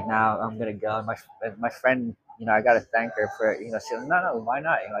 I was like, now I'm gonna go. And my friend, I gotta thank her for it. She was no, why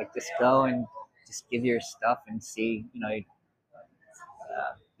not? Like, just go and just give your stuff and see,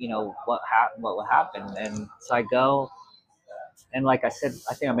 what will happen. And so I go, and like I said,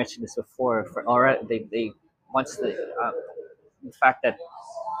 I think I mentioned this before. For already, they once the fact that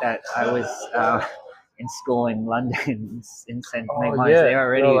I was in school in London in St. Oh, Mines, yeah.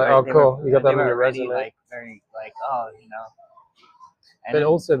 Like, oh, cool. You got they that on were your already resume. like very like, oh, and But then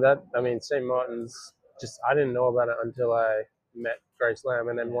also that, I mean, St. Martin's, just, I didn't know about it until I met Grace Lamb.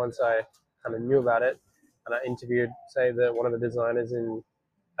 And then once I kind of knew about it and I interviewed, say, one of the designers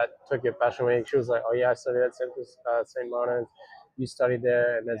at Tokyo Fashion Week, she was like, oh, yeah, I studied at St. Martin's. You studied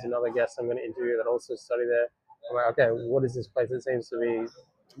there. And there's another guest I'm going to interview that also studied there. I'm like, okay, what is this place? It seems to be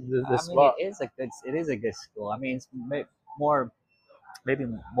the I mean, spot. it is a good school. I mean, it's more maybe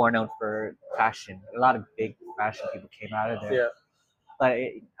more known for fashion. A lot of big fashion people came out of there. Yeah. But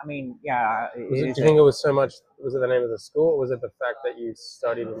I mean, yeah, Do you think it was so much? Was it the name of the school, or was it the fact that you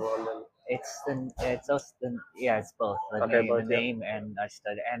studied in London? it's also yeah, it's both Okay, both. the name, and I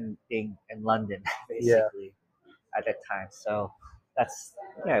studied and being in London Yeah. basically at that time. So that's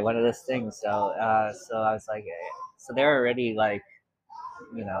one of those things. So I was like, so they're already like,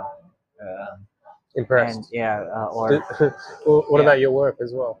 you know. Impressed. And yeah, or Well, what yeah, about your work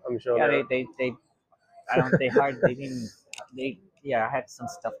as well? I'm sure yeah, they're they I don't they hard they didn't they yeah, I had some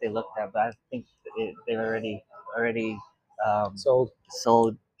stuff they looked at, but I think they were already sold.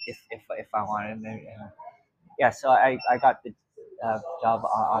 sold if I wanted. And yeah, so I got the job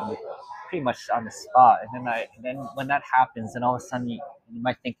pretty much on the spot, and then when that happens, then all of a sudden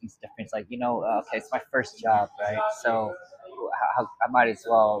my thinking's different. It's like, okay, it's my first job, right? So I might as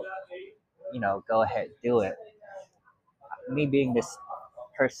well go ahead do it. Me being this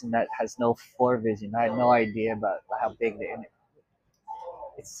person that has no floor vision, I had no idea about how big the internet.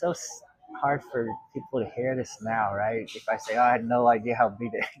 It's so hard for people to hear this now, right? If I say, oh, I had no idea how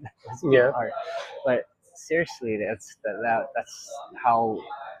big the internet was Yeah. hard. But seriously, that's how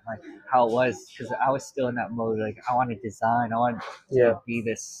like how it was, because I was still in that mode. Like, I want to design. I want Yeah. to be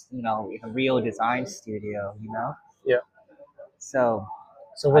this, a real design studio. Yeah. So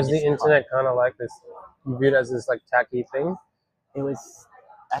So I was the just internet kind of like this? You viewed it as this like tacky thing? it was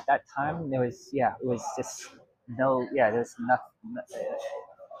at that time. There was it was just no there's nothing.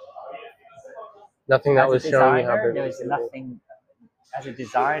 Nothing that As a was showing you how designer, big it was there's going to be. nothing. As a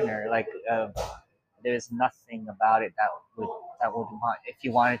designer, like there's nothing about it that would want, if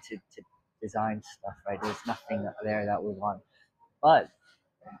you wanted to design stuff, right? There's nothing there that would want. But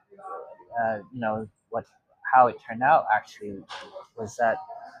what how it turned out actually was that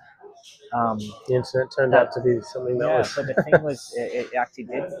um, The internet turned that out to be something that yeah. was. But the thing was, it actually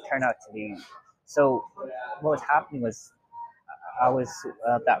did turn out to be. So what was happening was I was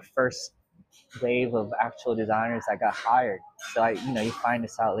that first wave of actual designers that got hired. So you find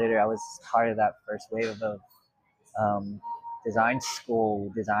this out later. I was part of that first wave of um, design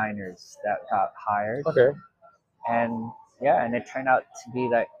school designers that got hired, Okay. and yeah, and it turned out to be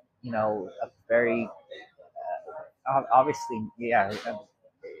that a very obviously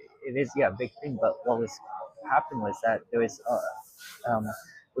it is a big thing. But what was happened was that um,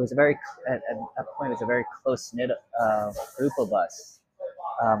 it was a very at a point it was a very close knit group of us,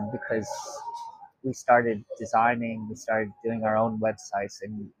 because we started designing, we started doing our own websites,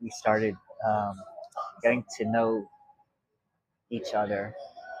 and we started um, getting to know each other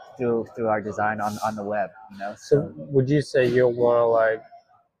through our design on the web. So would you say you're one of like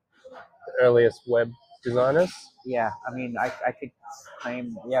the earliest web designers? Yeah, I mean, I could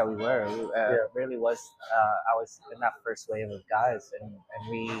claim, yeah, we were. Yeah. Really was. I was in that first wave of guys, and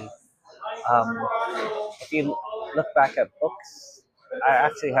we. Um, if you look back at books, I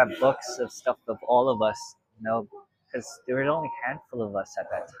actually have books of stuff of all of us, because there were only a handful of us at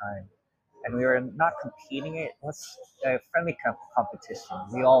that time. and we were not competing. It was a friendly competition.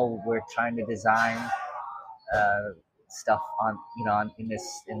 We all were trying to design stuff on in this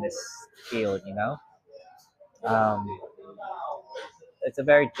field. Um, it's a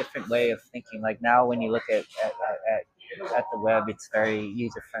very different way of thinking. Like now, when you look at the web, it's very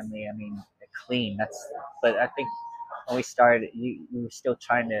user friendly. I mean, clean. But I think when we started, we were still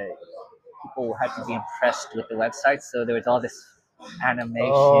trying to. People had to be impressed with the website, so there was all this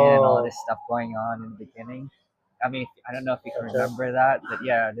animation, all Oh, this stuff going on in the beginning. I mean, I don't know if you can gotcha. remember that, but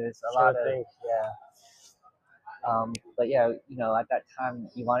yeah, there's a Trying lot to of think. yeah. But yeah, at that time,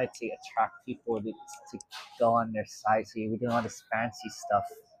 you wanted to attract people to go on their site, so you were doing all this fancy stuff,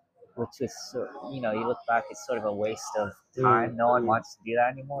 which is, you look back, it's sort of a waste of Mm, time. No one mm, wants to do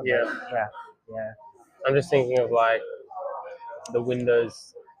that anymore. But yeah, yeah, yeah, I'm just thinking of like the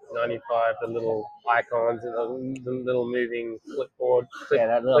Windows 95, the little icons and the little moving clipboard yeah,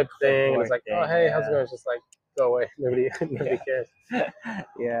 that little clip thing, and it's clipboard like, oh thing. hey, how's it Yeah, going? It's just like go away. Nobody nobody yeah, cares.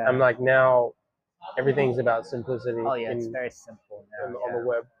 I'm yeah. like now everything's about simplicity Oh yeah, it's in, very simple now. on the Yeah,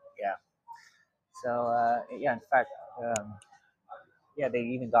 web. yeah. So yeah, in fact, yeah, they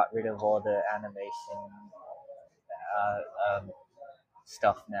even got rid of all the animation uh, um,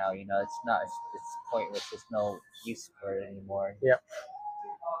 stuff now. It's pointless. There's no use for it anymore. Yeah.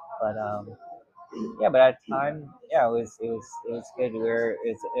 But yeah, but at the time, yeah, it was good.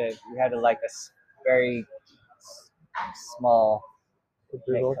 We had like very small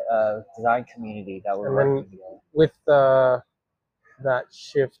Google. design community that were And then working together. with that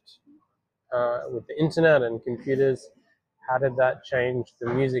shift with the internet and computers, how did that change the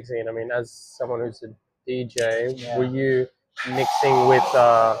music scene? I mean, as someone who's a DJ, were Yeah, you mixing with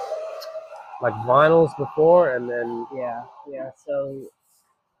like vinyls before, and then yeah, yeah. So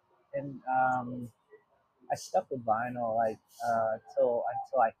and I stuck with vinyl like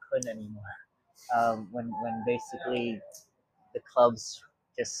until I couldn't anymore. When basically the clubs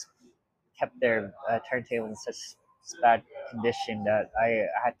just kept their turntables in such bad condition that I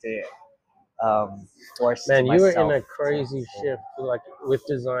had to force man, you were in myself a crazy to shift, like with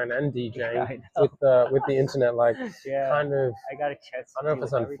design and yeah, DJing, I know. with the internet, like Yeah, kind of. I got a chance I to don't know if do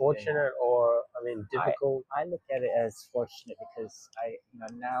it's everything. unfortunate or I mean I difficult. I look at it as fortunate because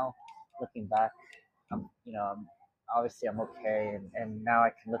now looking back, obviously I'm okay, and now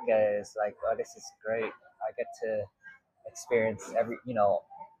I can look at it as like, oh, this is great. I get to experience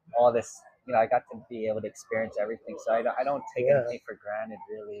all this. I got to be able to experience everything. So I don't take Yeah, anything for granted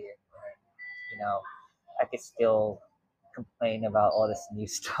really. And, I could still complain about all this new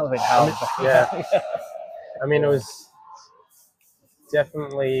stuff and I how mean, yeah. I mean, it yeah, was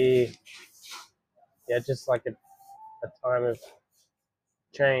definitely yeah, just like a time of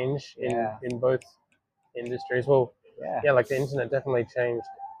change yeah, in both industries. Well, yeah, yeah, like the internet definitely changed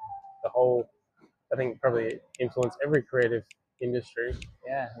the whole. I think probably influenced every creative industry.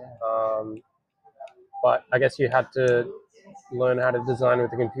 yeah, yeah. Um, but I guess you had to learn how to design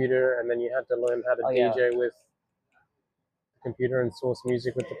with the computer, and then you had to learn how to Oh yeah, DJ with the computer and source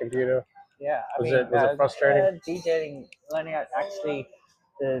music with the computer. yeah. I mean, Was it frustrating? DJing, learning actually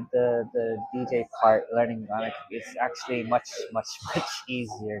the DJ part, learning on it is actually much much much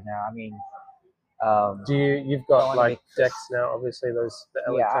easier now. I mean, Do you've I don't got want to like make decks now? Obviously, those the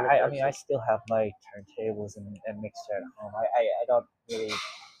yeah. electronic I decks. mean, I still have my turntables and mixer at home. I don't really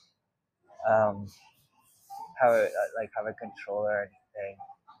um have a controller or anything.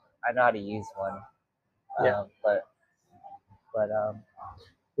 I know how to use one, Yeah. but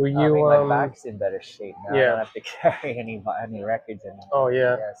Were I you mean, my back's in better shape now. I yeah. don't have to carry any records Oh anymore.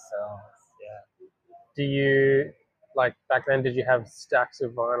 yeah. Yeah, so yeah, Do you like back then? Did you have stacks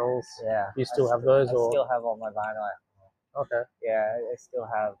of vinyls? yeah. Do you still have those I or still have all my vinyl. okay? Yeah, I still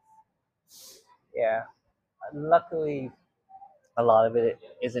have. Yeah, luckily a lot of it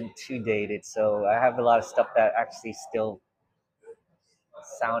isn't too dated, so I have a lot of stuff that actually still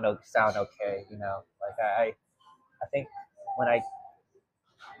sound okay. Like I think when I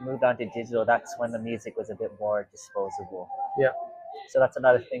moved on to digital, that's when the music was a bit more disposable. Yeah. So that's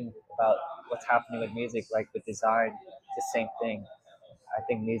another thing about what's happening with music, like with design, it's the same thing. I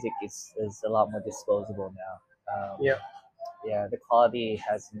think music is a lot more disposable now. Yeah. Yeah, the quality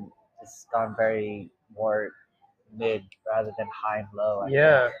has gone very more mid rather than high and low. I think.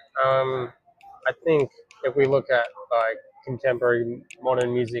 Yeah. I think if we look at like contemporary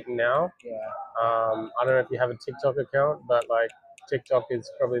modern music now, Yeah, I don't know if you have a TikTok account, but like TikTok is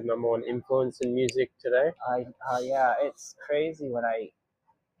probably the number one influence in music today. yeah, it's crazy when I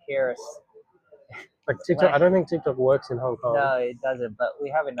hear Like when TikTok, I I don't think TikTok works in Hong Kong. no, it doesn't. But we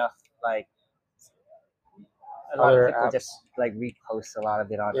have enough like a lot of other people apps. just like repost a lot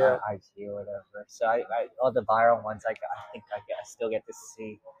of it on Yeah, IG or whatever. So all the viral ones I think I still get to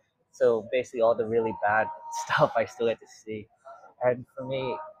see. So basically all the really bad stuff I still get to see. And for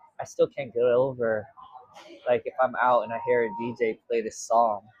me, I still can't get over like if I'm out and I hear a DJ play this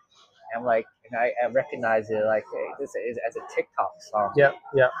song, I'm like, and I recognize it like, hey, this is as a TikTok song. yeah,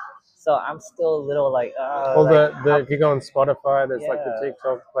 yeah. So I'm still a little like, Well, like the if you go on Spotify, there's like the yeah,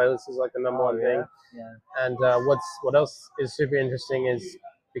 TikTok playlist is like the number one thing. yeah, And what else is super interesting is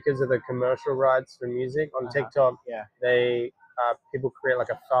because of the commercial rights for music on TikTok, yeah, they people create like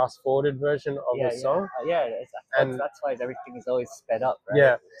a fast forwarded version of yeah, a song, yeah. and That's why everything is always sped up, right?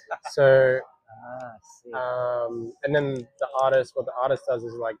 yeah, so I see. and then what the artist does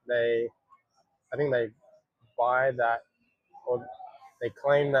is like I think they buy that or they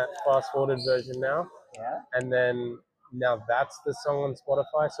claim that fast forwarded version now, Yeah. and then now that's the song on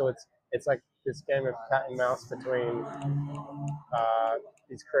Spotify. So it's like this game of cat and mouse between uh,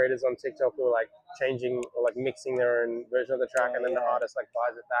 these creators on TikTok who are like changing or like mixing their own version of the track, and then the artist like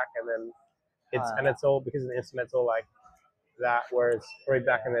buys it back, and then it's all because of the internet. It's all like that. Whereas probably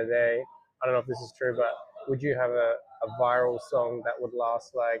back in the day, I don't know if this is true, but would you have a viral song that would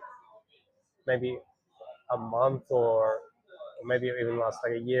last like maybe a month or maybe even last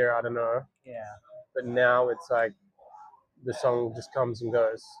like a year? I don't know. Yeah. But now it's like the song just comes and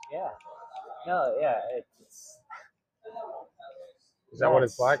goes. Yeah. No. Yeah. It's Is that what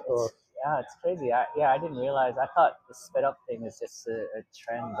it's like? it's Or yeah, it's crazy. I didn't realize. I thought the sped up thing is just a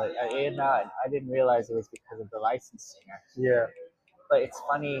trend, but I didn't realize it was because of the licensing. Actually, yeah, but it's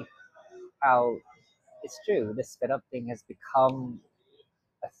funny how it's true. The sped up thing has become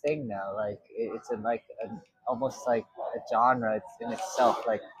a thing now. Like it's like almost like a genre. It's in itself.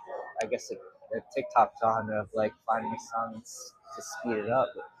 Like I guess a TikTok genre of like finding songs to speed it up.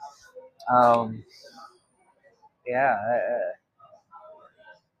 Um, yeah,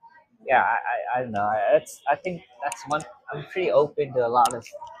 yeah. I don't know. I think that's one. I'm pretty open to a lot of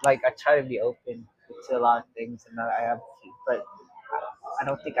like. I try to be open to a lot of things, and I have, but I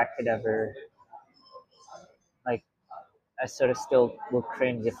don't think I could ever like. I sort of still will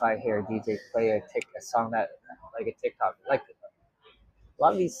cringe if I hear a DJ play a song that like a TikTok like a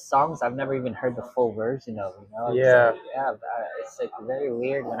lot of these songs I've never even heard the full version of. You know, it's yeah. like, yeah, it's like very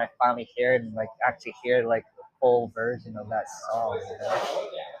weird when I finally hear it and like actually hear like the full version of that song. You know?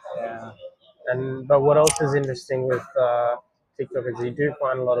 Yeah, And but what else is interesting with TikTok is you do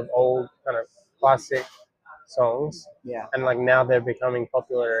find a lot of old kind of classic songs, yeah, and like now they're becoming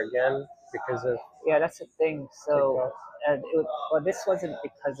popular again because of yeah. That's the thing. So, TikTok. well, this wasn't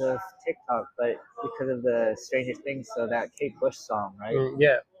because of TikTok, but because of the Stranger Things. So that Kate Bush song, right?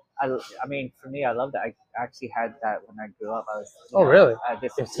 Yeah. I mean, for me, I love that. I actually had that when I grew up. I was, Oh, really?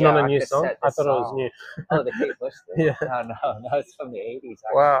 this, It's yeah, not a I new could song. set I this thought it was song. new. Oh, the Kate Bush thing. Yeah. No, it's from the '80s.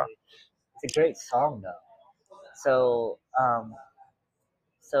 Wow. Actually, it's a great song though. So,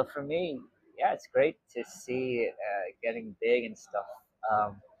 so for me, yeah, it's great to see it getting big and stuff.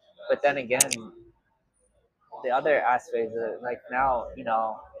 But then again, the other aspect is like now,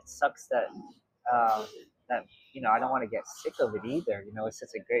 it sucks that um, that I don't want to get sick of it either. It's such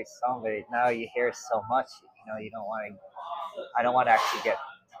a great song, but now you hear it so much, you don't want to. I don't want to actually get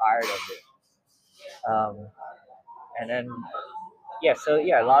tired of it. And then yeah, so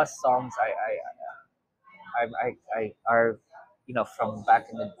yeah, a lot of songs I are from back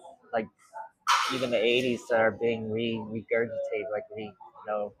in the like even the '80s that are being regurgitated, like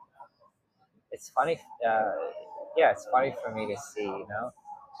it's funny. Yeah, it's funny for me to see.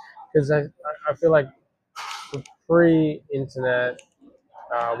 Because I feel like pre-internet,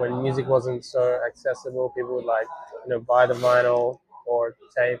 when music wasn't so accessible, people would like buy the vinyl or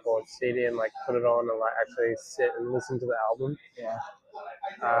tape or CD and like put it on and like actually sit and listen to the album. Yeah,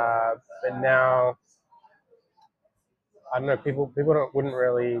 But now I don't know. People wouldn't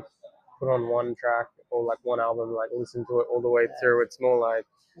really put on one track or like one album, like listen to it all the way through. It's more like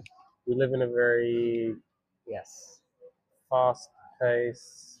we live in a very yes, fast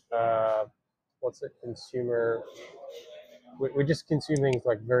pace. What's it? Consumer. We just consume things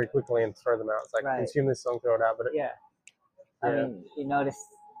like very quickly and throw them out. It's like right. consume this song, throw it out. But Yeah, I yeah, mean, you notice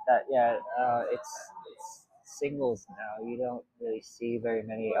that, yeah, it's singles now. You don't really see very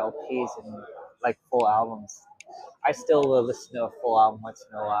many LPs and like full albums. I still will listen to a full album once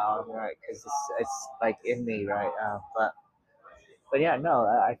in a while, right? Because it's like in me, right? But yeah, no,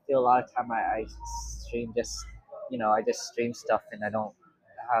 I feel a lot of time I stream just I just stream stuff and I don't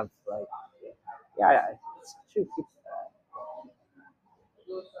have like yeah, it's true.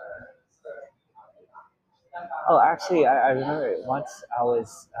 Oh, actually, I remember once I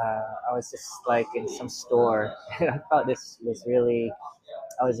was just like in some store, and I thought this was really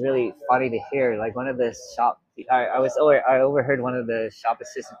I was really funny to hear. Like one of the shop, I overheard one of the shop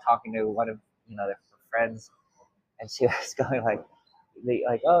assistants talking to one of their friends, and she was going like,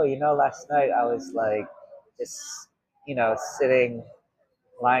 oh, last night I was like just sitting,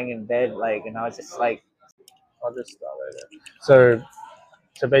 lying in bed, like, and I was just like, I'll just start later.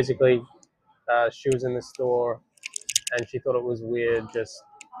 So basically, she was in the store and she thought it was weird just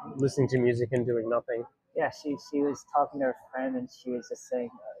listening to music and doing nothing. yeah, she was talking to her friend, and she was just saying,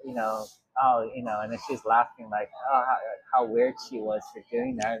 oh, and then she was laughing like, oh, how weird she was for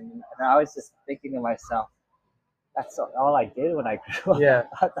doing that, and I was just thinking to myself, that's all I did when I grew up. Yeah,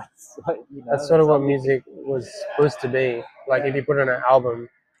 I thought that's what that's sort that's of all what we could. music was supposed to be. Like if Yeah, you put on an album,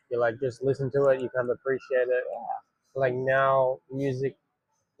 you like just listen to it, you kind of appreciate it. yeah, Like now, music,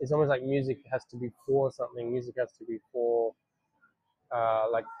 it's almost like music has to be for something. Music has to be for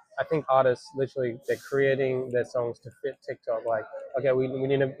like I think artists literally they're creating their songs to fit TikTok. Like, okay, we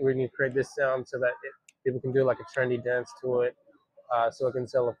need to create this sound so that people can do like a trendy dance to it, so it can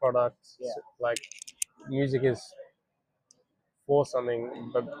sell a product. yeah, So, like music is for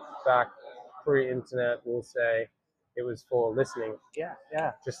something, but back pre-internet, we'll say it was for listening, yeah,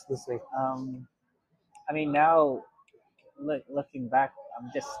 yeah. just listening. Um, I mean, now looking back,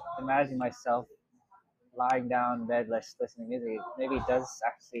 I'm just imagining myself lying down in bed, listening to music. Maybe it does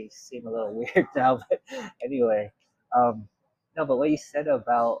actually seem a little weird now, but anyway. Um, no, but what you said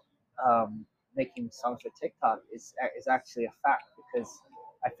about making songs for TikTok is actually a fact, because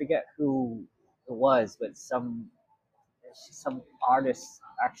I forget who it was, but some artist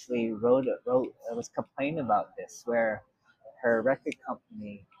actually wrote was complaining about this, where her record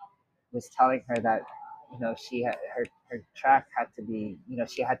company was telling her that she had her track had to be,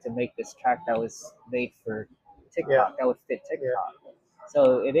 she had to make this track that was made for Yeah, TikTok, that would fit yeah, TikTok.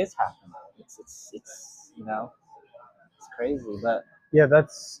 So it is happening. It's it's crazy, but yeah.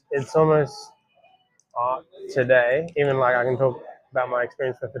 That's it's almost art today. Even like I can talk about my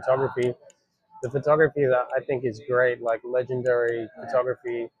experience with photography. The photography that I think is great, like legendary yeah,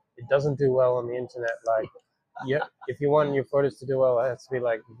 photography, it doesn't do well on the internet. Like, yeah, if you want your photos to do well, it has to be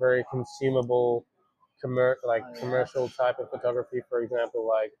like very consumable, like oh yeah, commercial type of photography. For example,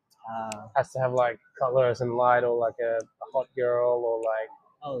 like uh, has to have like colors and light, or like a hot girl, or like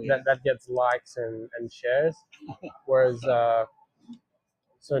oh yeah, that gets likes and shares. Whereas,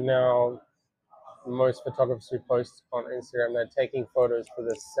 so now most photographers who post on Instagram, they're taking photos for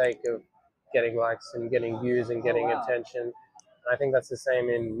the sake of getting likes and getting views and oh getting wow, attention. And I think that's the same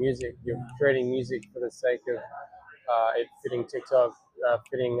in music. You're creating music for the sake of it fitting TikTok,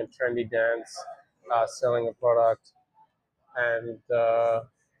 fitting a trendy dance, selling a product, and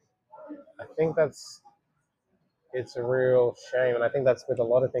I think it's a real shame. And I think that's with a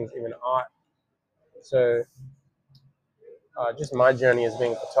lot of things, even art. So just my journey as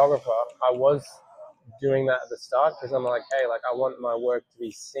being a photographer, I was doing that at the start because I'm like, hey, like I want my work to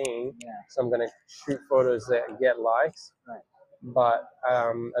be seen, yeah, so I'm gonna shoot photos that get likes. right, But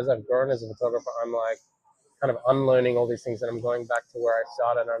as I've grown as a photographer, I'm like kind of unlearning all these things, and I'm going back to where I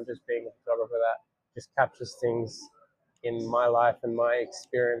started. And I'm just being a photographer that just captures things in my life and my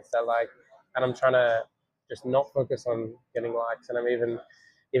experience that like, and I'm trying to just not focus on getting likes. And I'm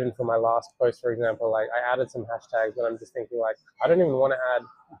even for my last post, for example, like I added some hashtags, and I'm just thinking like I don't even want to add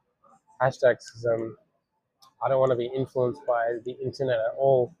hashtags because I don't want to be influenced by the internet at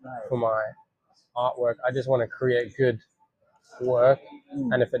all right, for my artwork. I just want to create good work,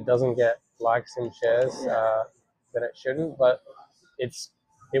 mm, and if it doesn't get likes and shares, yeah, then it shouldn't. But it's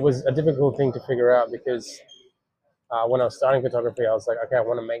it was a difficult thing to figure out because when I was starting photography, I was like, okay, I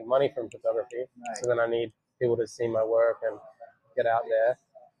want to make money from photography, right, so then I need people to see my work and get out there.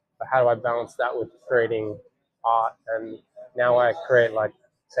 But how do I balance that with creating art? And now I create like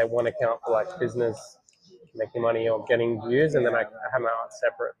say one account for like business, making money or getting views, and then yeah, I right, have my art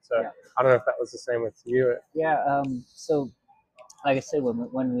separate. So yeah, I don't know if that was the same with you. yeah. So like I said,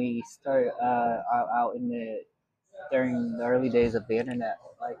 when we started out in the during the early days of the internet,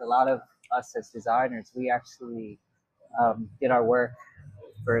 like a lot of us as designers, we actually did our work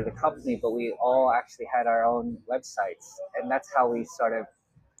for the company, but we all actually had our own websites, and that's how we sort of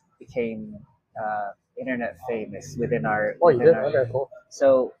became internet famous Oh, you within did? our. Okay, cool.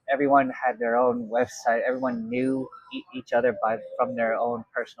 So everyone had their own website. Everyone knew each other by from their own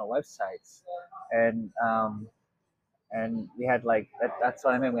personal websites, and we had like that's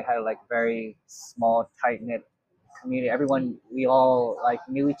what I mean. We had like very small, tight knit community. Everyone, we all like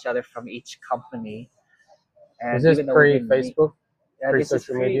knew each other from each company, Was and this even though we pre didn't meet, Facebook? Pre This is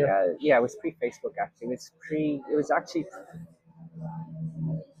social media. yeah, it was pre Facebook actually. It was actually,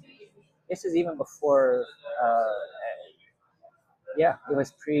 this is even before, uh, yeah, it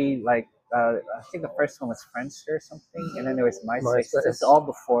was pre like, I think the first one was Friendster or something, and then there was MySpace. This is MySpace. all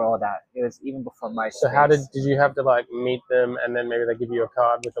before all that. It was even before So how MySpace. did you have to like meet them and then maybe they give you a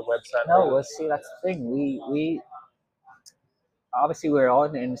card with a website No, link? well, see, that's the thing. We obviously we're all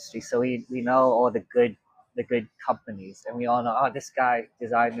in the industry, so we know all the good companies, and we all know, oh, this guy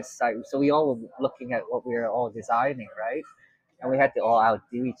designed this site. So we all were looking at what we were all designing, right? And we had to all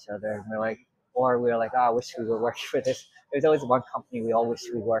outdo each other. And we're like, or we were like, oh, I wish we were working for this. There's always one company we all wish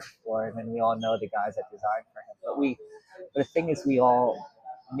we worked for, and then we all know the guys that designed for him. But the thing is, we all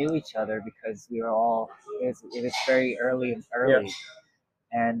knew each other because we were all. It was very early and Yeah. early,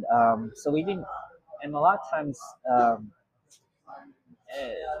 and so we didn't. And a lot of times,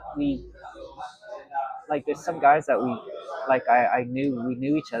 we like there's some guys that we like. I knew we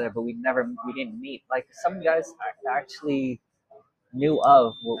knew each other, but we didn't meet. Like some guys I actually knew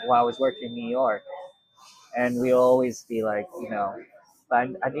of while I was working in New York, and we'll always be like, but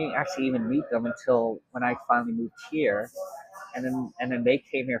I didn't actually even meet them until when I finally moved here, and then they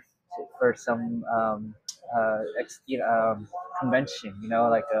came here for some convention,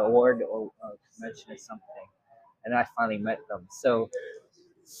 like an award or convention or something, and I finally met them.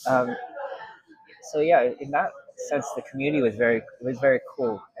 Um, so yeah, in that sense, the community was very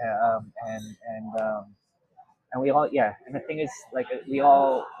cool, and we all, yeah, and the thing is, like, we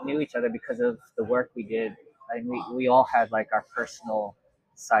all knew each other because of the work we did, and we all had like our personal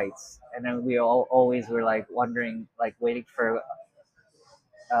sites, and then we all always were like wondering, like waiting for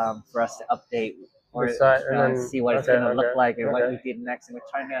us to update, The or site and then see what it's okay, gonna look okay, like and what okay. we did next, and we're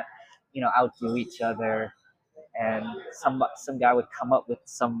trying to outdo each other, and some guy would come up with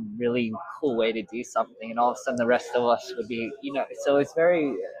some really cool way to do something, and all of a sudden the rest of us would be, so it's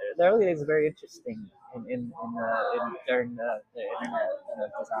very, the early days is very interesting during the internet,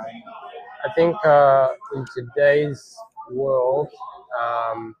 design. I think in today's world,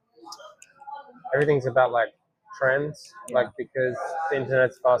 um, everything's about like trends, like Yeah, because the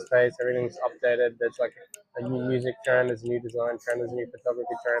internet's fast paced, everything's updated. There's like a new music trend, there's a new design trend, there's a new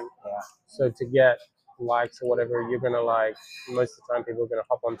photography trend. yeah, So to get likes or whatever, you're gonna like most of the time people are gonna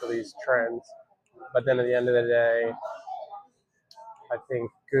hop onto these trends. But then at the end of the day, I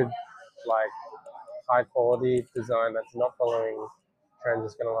think good like high quality design that's not following trends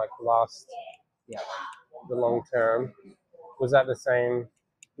is gonna like last yeah, the long term. Was that the same?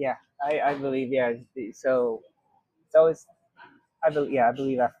 yeah. I believe, yeah. So it's I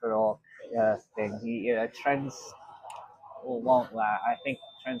believe that for all things, trends won't last. I think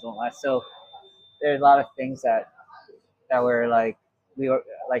trends won't last. So there's a lot of things that were like, we were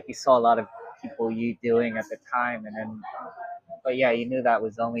like, you saw a lot of people you doing at the time, and then, but yeah, you knew that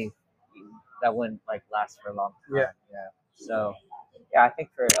was only, that wouldn't like last for a long Yeah, time. Yeah. So yeah, I think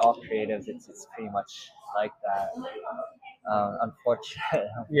for all creatives, it's pretty much like that. yeah,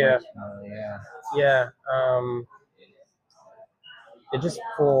 Unfortunately, yeah. yeah. It just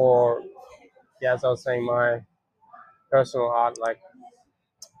for yeah, as I was saying, my personal art like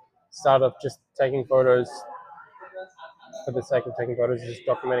start off just taking photos for the sake of taking photos, just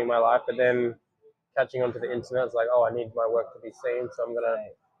documenting my life, but then catching onto the internet, it's like, oh, I need my work to be seen, so I'm gonna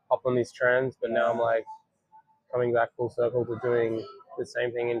Right. hop on these trends. But now I'm Yeah. like coming back full circle to doing the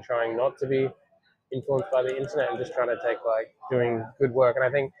same thing and trying not to be influenced by the internet and just trying to take like doing good work. And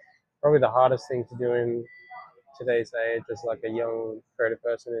I think probably the hardest thing to do in today's age as like a young creative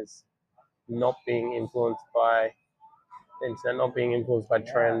person is not being influenced by the internet, not being influenced by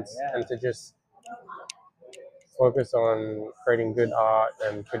Yeah. trends, Yeah. and to just focus on creating good art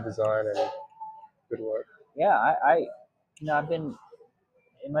and good design and good work. Yeah. I've been.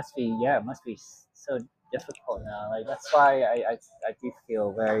 It must be. Yeah. It must be so difficult now. Like that's why I do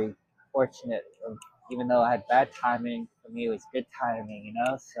feel very fortunate. Even though I had bad timing, for me it was good timing.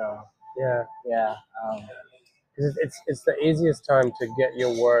 So Yeah, yeah. because it's the easiest time to get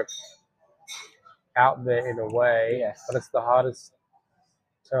your work out there in a way, Yes. but it's the hardest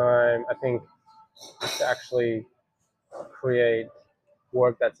time I think to actually create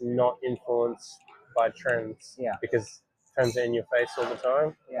work that's not influenced by trends Yeah. because trends are in your face all the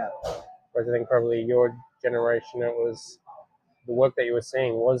time. Yeah. Whereas I think probably your generation, it was the work that you were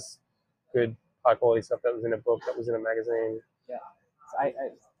seeing was good, high quality stuff that was in a book, that was in a magazine. Yeah. So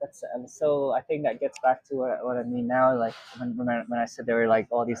that's so I think that gets back to what I mean now. Like when I said there were like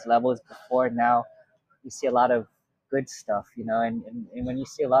all these levels before, now you see a lot of good stuff, and when you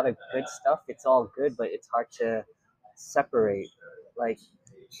see a lot of good stuff, it's all good, but it's hard to separate like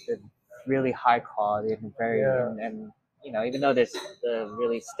the really high quality and very Yeah, and even though there's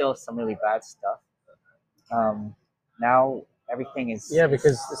really still some really bad stuff, um, now everything Yeah, is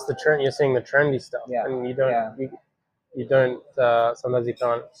because it's the trend. You're seeing the trendy stuff, yeah, and you don't yeah, you don't sometimes you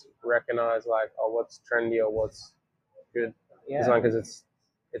can't recognize like, oh, what's trendy or what's good, as yeah. long as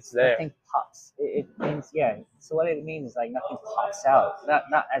it's there. Nothing pops. It means, yeah. So what it means is like nothing pops out.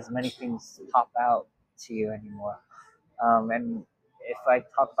 Not as many things pop out to you anymore. And if I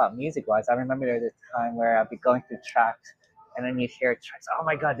talk about music wise, I remember there was a time where I'd be going through tracks, and then you hear tracks. Oh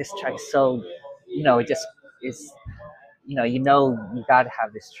my God, this track is so, it just is. You gotta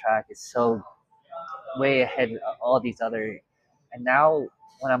have this track. It's so way ahead of all these other. And now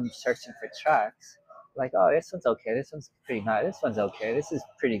when I'm searching for tracks, like, oh, this one's okay. This one's pretty nice. This one's okay. This is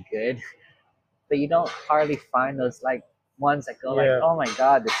pretty good. But you don't hardly find those like ones that go like, Yeah. oh my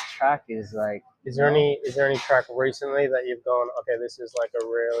God, this track is like. Is there any track recently that you've gone, okay, this is like a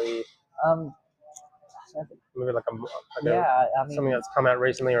really Um, maybe like yeah, I mean, something that's come out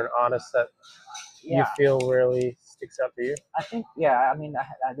recently, or an artist that you yeah, feel really sticks out to you? I think, yeah, I mean,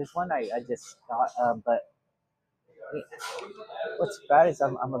 this one I just got, but what's bad is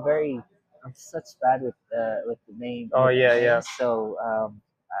I'm such bad with the name Oh with the yeah, yeah. names, so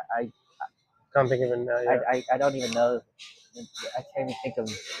Can't think of it now. I, Yeah. I don't even know. I can't even think of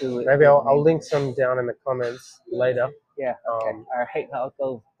who. Maybe who I'll named link it. some down in the comments later. Yeah. Okay. Um, All right. I'll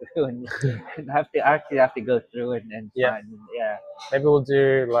go through and I actually have to go through and yeah. find. Yeah. Maybe we'll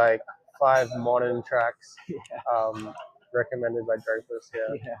do like 5 modern tracks Yeah. um, recommended by Drafus.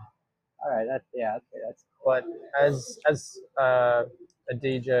 Yeah. Yeah. All right. That's yeah. Okay. That's But as a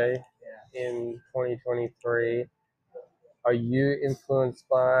DJ yeah. in 2023, are you influenced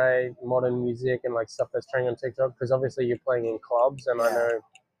by modern music and like stuff that's trending on TikTok? Because obviously you're playing in clubs, and I Yeah. know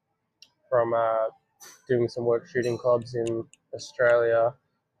from doing some work shooting clubs in Australia,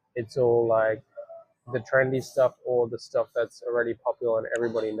 it's all like the trendy stuff or the stuff that's already popular and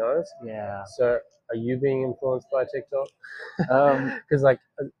everybody knows. Yeah. So are you being influenced by TikTok? Um. Because like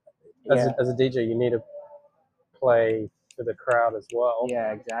Yeah. as a DJ, you need to play for the crowd as well.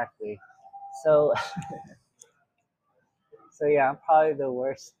 Yeah. Exactly. So so yeah, I'm probably the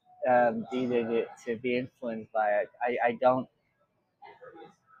worst DJ to be influenced by it. I don't.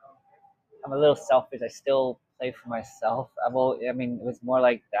 I'm a little selfish. I still play for myself. I mean, it was more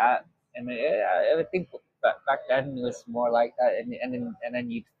like that. I mean, I think back then it was more like that, and then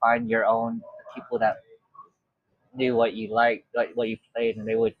you'd find your own people that knew what you liked, like what you played, and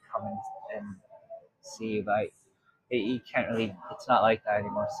they would come and see you. But you can't really. It's not like that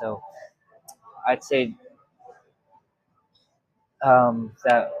anymore. So I'd say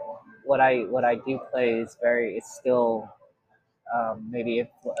that what I do play is very. It's still maybe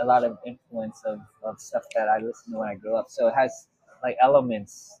a lot of influence of stuff that I listened to when I grew up. So it has like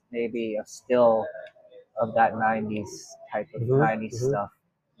elements maybe of still of that 90s type of Hmm. 90s stuff,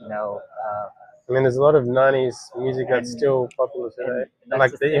 you know. I mean, there's a lot of '90s music that's And still popular today, and that's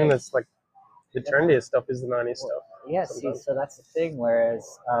like the even thing. this like the trendiest stuff is the '90s Well, stuff. yeah, see, Sometimes. so that's the thing.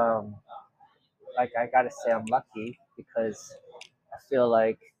 Whereas, like I gotta say, I'm lucky because I feel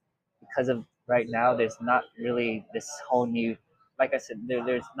like because of right now, there's not really this whole new. Like I said,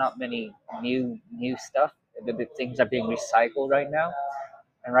 there's not many new stuff. The things are being recycled right now,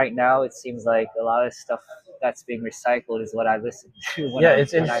 and right now it seems like a lot of stuff that's being recycled is what I listen to Yeah,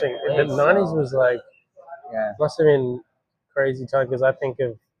 it's when I interesting. The play. '90s So was like yeah, must have been crazy time, because I think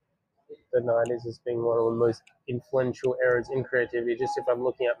of the '90s as being one of the most influential eras in creativity. Just if I'm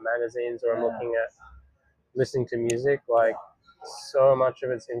looking at magazines or I'm yeah, looking at listening to music, like so much of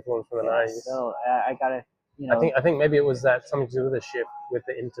it's influence from the yeah. '90s. So I gotta, you I know, think I think maybe it was that something to do with the shift with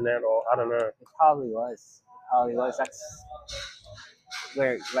the internet, or I don't know, it probably was. It probably was. That's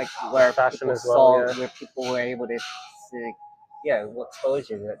where fashion people as well. saw Yeah, where people were able to see, yeah,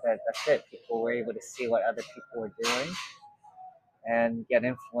 exposure. That's it. People were able to see what other people were doing and get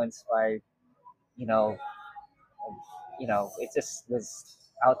influenced by, you know, it just was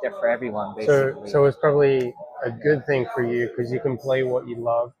out there for everyone basically. so it's probably a good thing for you because you can play what you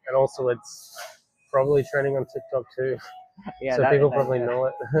love, and also it's probably trending on TikTok too, Yeah, so people that probably yeah, know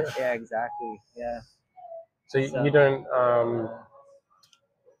it. yeah, exactly. Yeah. So So you don't,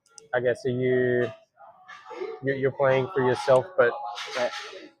 I guess, you're playing for yourself, but but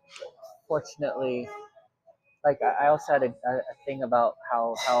fortunately, like I also had a thing about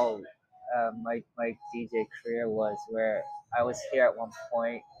how my DJ career was, where I was here at one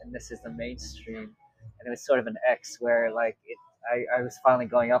point, and this is the mainstream, and it was sort of an X where like I was finally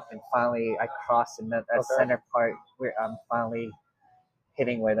going up, and finally I crossed in that okay. center part where I'm finally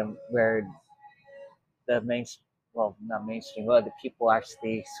hitting where the main well not mainstream, but the people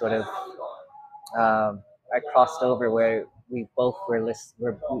actually sort of um, I crossed over where we both were we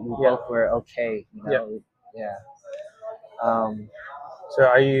Yeah. both were okay, you Yeah. know. Yeah. Um, So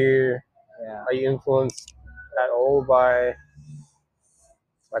yeah. are you influenced at all by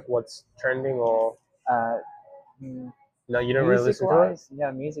like what's trending, or Uh, mm, no, you don't really listen to it?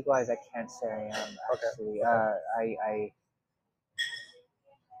 music wise, I can't say I am Okay. actually. Okay. I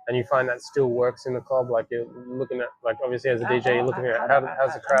And you find that still works in the club? Like you're looking at, like obviously as a DJ, you're looking at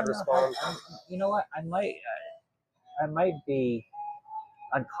how's the I crowd don't know how. respond? You know what? I might be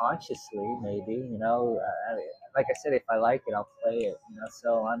unconsciously, maybe. You know, like I said, if I like it, I'll play it. You know,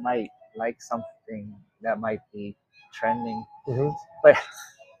 so I might like something that might be trending. Mm-hmm. But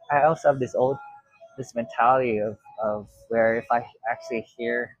I also have this mentality of where if I actually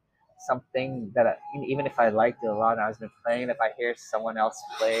hear something that even if I liked it a lot and I've been playing, if I hear someone else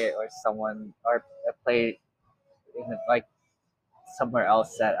play it or play it even like somewhere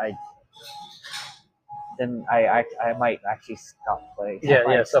else that I might actually stop playing. Yeah, I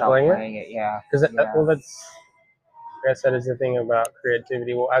might stop stop playing it. playing it. Yeah, Because yeah, well, that's I guess that is the thing about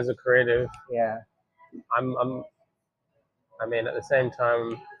creativity. Well, as a creative, yeah, I'm I mean, at the same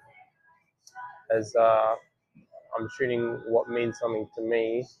time as I'm shooting what means something to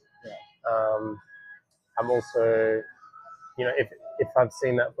me, yeah, I'm also, if I've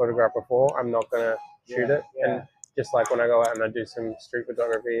seen that photograph before, I'm not gonna shoot yeah, it. And yeah, just like when I go out and I do some street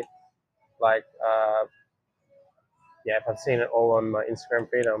photography, like if I've seen it all on my Instagram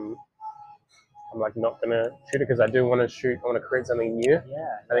feed, I'm like not gonna shoot it because I do want to shoot. I want to create something new.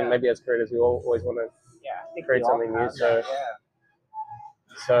 yeah, I think yeah. maybe as creators we all always want to Yeah, I think we create all something new. have that.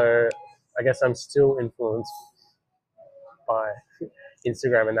 So I guess I'm still influenced by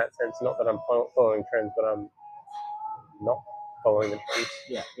Instagram in that sense. Not that I'm following trends, but I'm not following the trends.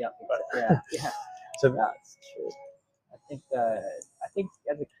 Yeah, yeah, But yeah, yeah. so That's true. I think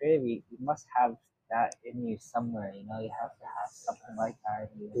as a creator, you must have that in you somewhere. You know, you have to have something like that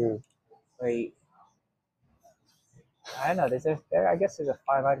in you. mm, Where I don't know. I guess there's a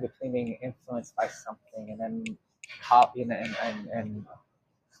fine line between being influenced by something and then and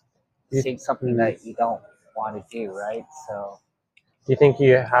you, seeing something mm, that you don't want to do, right? So do you think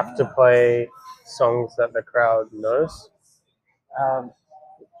you have to yeah. play songs that the crowd knows? Um,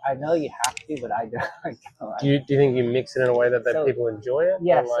 I know you have to, but I don't. I don't. Do you think you mix it in a way that So people enjoy it,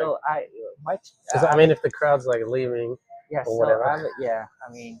 yeah. or like? So I my Because I mean, if the crowd's like leaving yeah. or So whatever, yeah.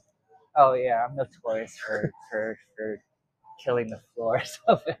 I mean, oh yeah. I'm notorious for killing the floor.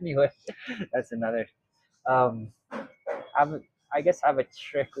 So anyway, that's another. Um, I'm I guess I have a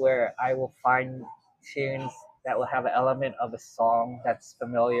trick where I will find tunes that will have an element of a song that's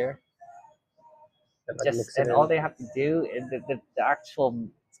familiar. and like Just mix it and all in, they have to do is the actual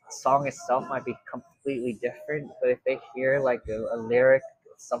song itself might be completely different, but if they hear like a lyric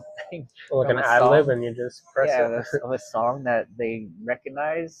of something or like from an a ad lib, song, and you just press yeah, it. of a song that they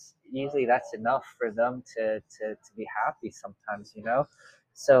recognize, usually that's enough for them to be happy sometimes, you know.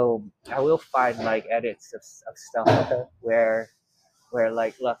 So I will find like edits of stuff Okay. where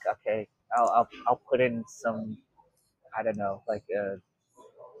like look, okay, I'll put in some, I don't know, like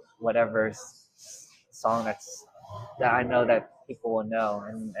whatever song that I know that people will know,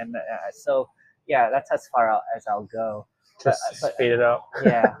 and so yeah, that's as far out as I'll go. But Just but speed it up.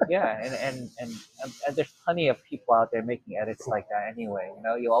 yeah, yeah, and there's plenty of people out there making edits like that anyway. You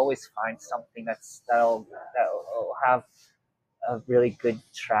know, you always find something that'll have a really good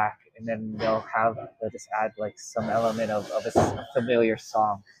track, and then they'll just add like some element of a familiar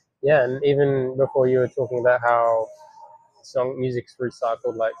song. Yeah, and even before you were talking about how song music's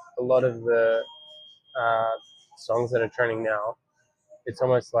recycled, like a lot of the uh, songs that are trending now, it's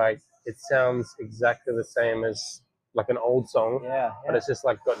almost like it sounds exactly the same as like an old song, Yeah, but yeah. it's just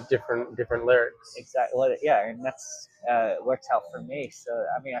like got different lyrics. Exactly. Well, yeah, and that's worked out for me. So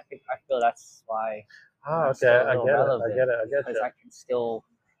I mean, I feel that's why Ah, I'm okay, still a I little get it, I relevant get it, I get because you. I can still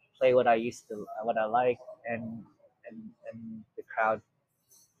play what I like, and and the crowd,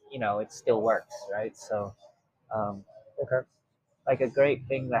 you know, it still works, right? So, um, Okay. like a great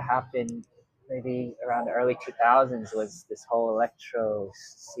thing that happened maybe around the early 2000s was this whole electro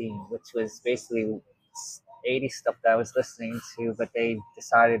scene, which was basically 80s stuff that I was listening to, but they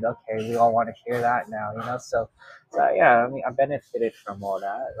decided, okay, we all want to hear that now, you know. So yeah, I mean, I benefited from all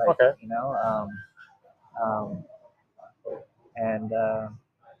that, like Okay. you know, um, and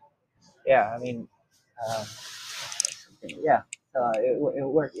yeah, I mean, um, yeah, it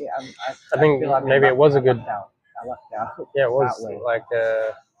worked. Yeah, I I feel think maybe it was a good. I lucked out Yeah, it that was way. like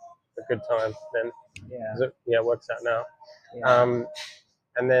a good time then. Yeah, 'Cause it works out now. yeah.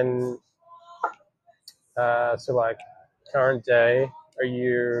 And then so like current day, are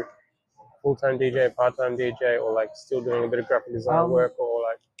you full-time DJ, part-time DJ, or like still doing a bit of graphic design Um, work, or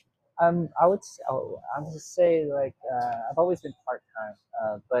like? I would just say like I've always been part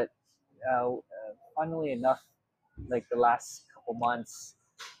time, but funnily enough, like the last couple months,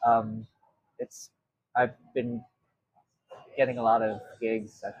 um, it's I've been getting a lot of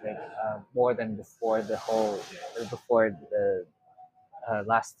gigs. I think more than before the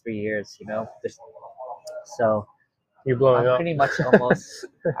last 3 years. So You blowing I'm up? pretty much almost.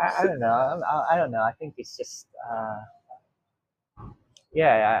 I don't know. I don't know. I think it's just.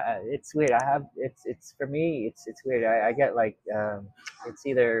 Yeah, it's weird. It's for me. It's weird. I get like it's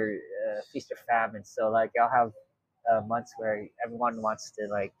either feast or famine. So like I'll have months where everyone wants to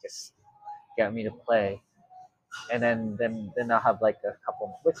like just get me to play, and then I'll have like a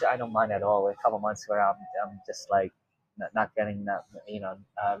couple, which I don't mind at all. A couple months where I'm just like not getting that,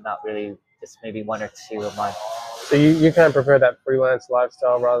 not really, just maybe one or two a month. So you kind of prefer that freelance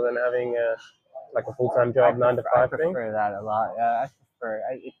lifestyle rather than having like a full-time job, 9 to 5 I thing? prefer that a lot.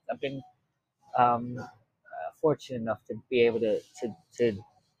 I've been fortunate enough to be able to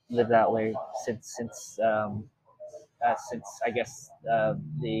live that way since I guess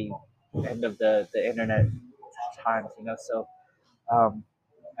the end of the internet times. So um,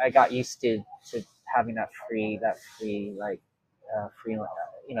 I got used to having that free like free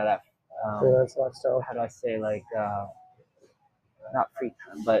that Freelance lifestyle. how do I say, like not free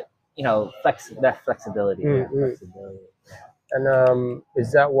time, but that flexibility. Yeah, Mm-hmm. flexibility. And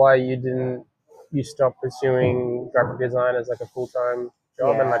is that why you stopped pursuing graphic design as like a full-time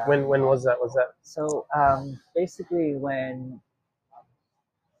job? And like Yeah. when was that? Was that So basically, when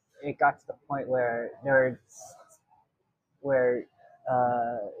it got to the point where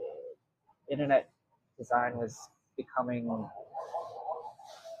uh, internet design was becoming,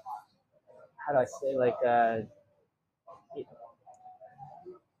 how do I say, like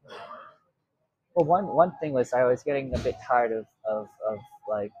well, one thing was I was getting a bit tired of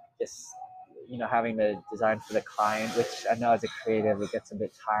like just having to design for the client, which I know as a creative it gets a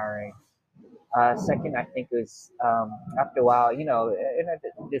bit tiring. Second, I think it was after a while, internet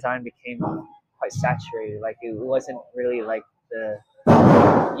design became quite saturated. Like it wasn't really like the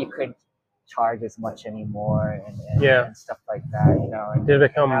you couldn't charge as much anymore, yeah? and stuff like that. Did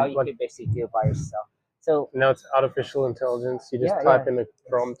it And now become you like could basically do it by yourself. So now it's artificial intelligence? You just yeah, type yeah. in a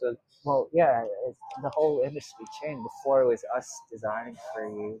prompt and Well, yeah, the whole industry changed. Before it was us designing for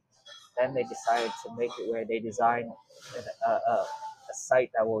you. Then they decided to make it where they design a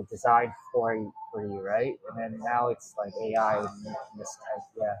site that will design for you, right? And then now it's like AI and this type,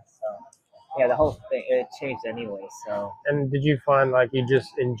 yeah. So yeah, the whole thing it changed anyway. So and did you find like you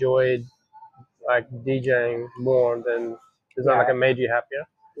just enjoyed like DJing more than design? Like yeah, it made you happier?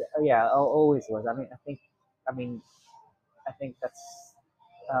 yeah, always was. I mean, I think that's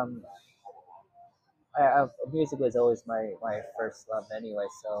um, music was always my first love anyway.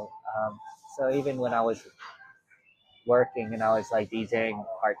 So even when I was working and I was like DJing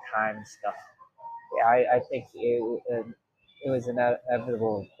part time and stuff. Yeah, I think it was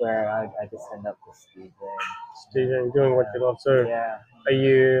inevitable where I just end up with DJing. Just DJing, doing what you love. So Yeah. are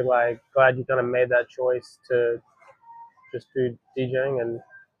you like glad you kind of made that choice to just do DJing and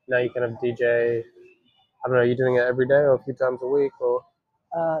now you kind of DJ? I don't know. You're doing it every day or a few times a week or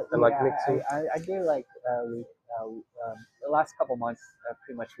and like Yeah, mixing? I do like the last couple months,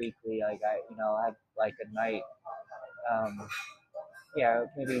 pretty much weekly. Like I had like a night. Um, yeah,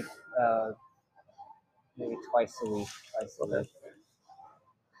 maybe twice a week, twice a Okay. week.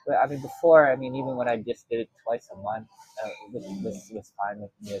 But I mean, before, even when I just did it twice a month, was fine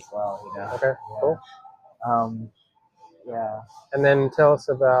with me as well. Okay. Yeah. Cool. Yeah. And then tell us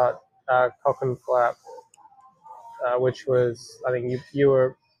about Cock and Flap, which was I think you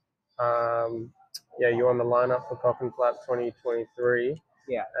were yeah, you're on the lineup for Cock and Flap 2023.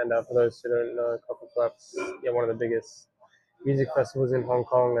 Yeah. And for those who don't know, Cock and Flap's one of the biggest music festivals in Hong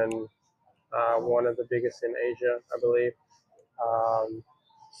Kong and one of the biggest in Asia, I believe.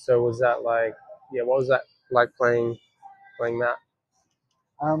 So was that like, yeah, what was that like playing that?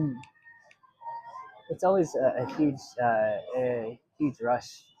 Um, it's always a huge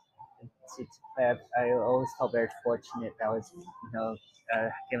rush to play. I always felt very fortunate that I was,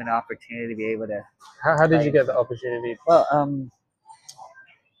 given an opportunity to be able to How did you play. get the opportunity? Well, Hong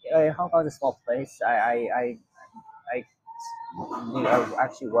Kong is a small place. I, I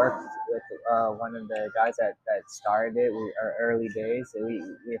actually worked with one of the guys that started it. Our early days. We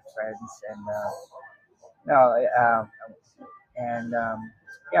have friends, and no, and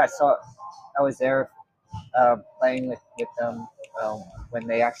yeah. So I was there playing with them when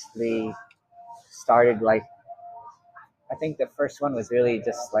they actually started, like I think the first one was really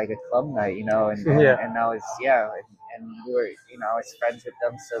just like a club night, Yeah. and I was yeah, and we were I was friends with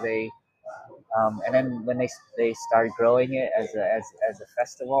them, so and then when they started growing it as a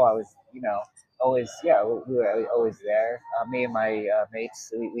festival, I was always we were always there. Me and my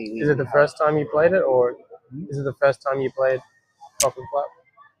mates, Is it the first time you played it, or is it the first time you played Pop and Flap?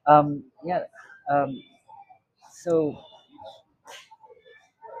 yeah um, so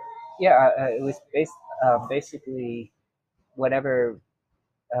yeah it was basically whatever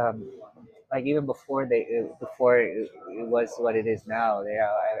like even before it was what it is now.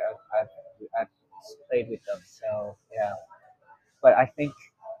 I've played with them, so yeah. But I think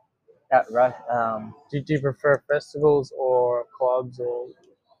that rush. Do you prefer festivals or clubs, or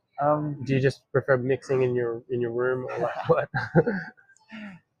Um, do you just prefer mixing in your room, or like what?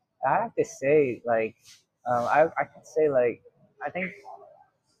 I have to say, like, I could say, like, I think,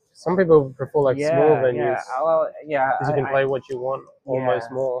 Some people prefer like small yeah, venues well, yeah, because you can play what you want yeah,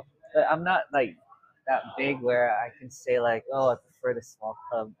 almost more. but I'm not like that big where I can say like, oh, I prefer the small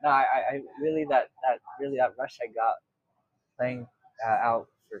club. No, I really that rush I got playing out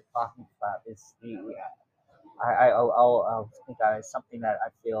for Coffee Flap is I'll think something that I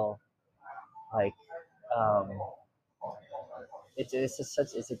feel like um it's just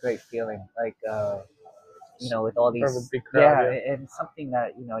such it's a great feeling like with all Front of a these big crowd, yeah. and something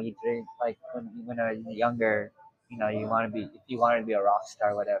that you drink like when you're younger, you want to be if you want to be a rock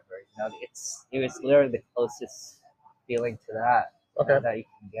star whatever, it was literally the closest feeling to that Okay. that you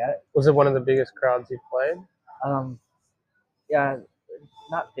can get. Was it one of the biggest crowds you've played? um yeah,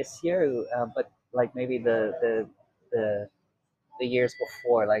 not this year, but like maybe the the years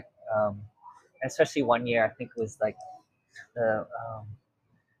before, like especially one year I think it was like the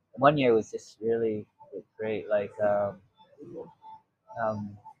one year was just really great. Like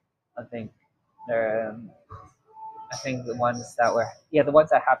um, I think there, I think the ones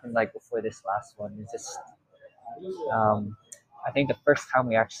that happened like before this last one is just um, I think the first time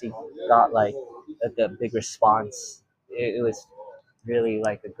we actually got like the big response, it was really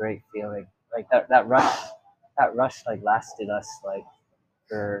like a great feeling. Like that rush like lasted us like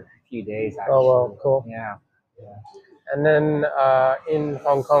for a few days Oh actually. well, cool. Yeah, yeah. And then in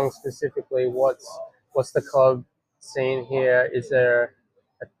Hong Kong specifically, what's the club scene here? Is there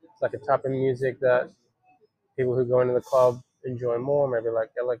like a type of music that people who go into the club enjoy more? Maybe like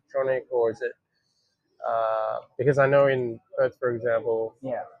electronic, or is it? Because I know in Perth, for example,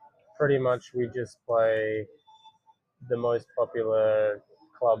 Yeah, pretty much we just play the most popular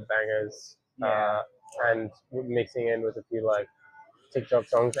club bangers, yeah, and mixing in with a few like TikTok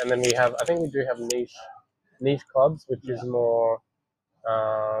songs, and then I think we do have niche clubs, which yeah, is more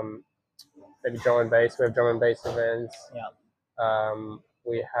um, maybe drum and bass. We have drum and bass events. yeah,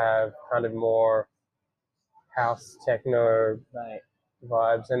 We have kind of more house techno right,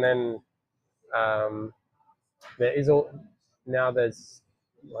 vibes, and then um, there is all now there's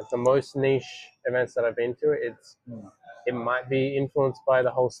like the most niche events that I've been to. mm. It might be influenced by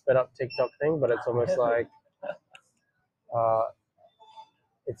the whole sped up TikTok thing, but it's almost like uh,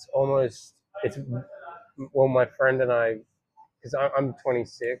 it's almost it's well, my friend and I, because I'm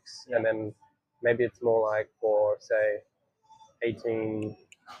 26, Yeah, and then maybe it's more like for say 18,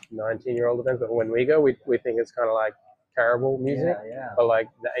 19-year-old events, but when we go, we think it's kind of like terrible music, yeah, yeah. but like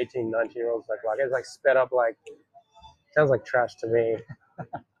the 18, 19-year olds like it's like sped up, like sounds like trash to me,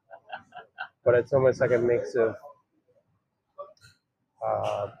 but it's almost like a mix of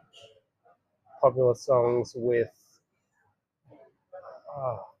uh, popular songs with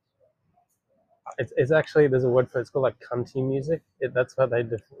uh, it's actually there's a word for it. It's called like cunty music. That's what they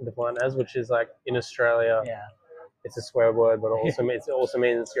define as, which is like in Australia Yeah. it's a swear word, but it also means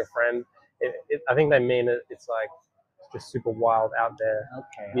it's your friend. I think they mean it's like just super wild out there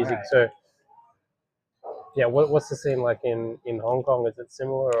Okay. All music. right. So yeah, what's the scene like in Hong Kong? Is it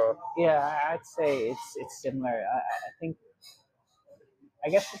similar or? Yeah, I'd say it's similar. I think I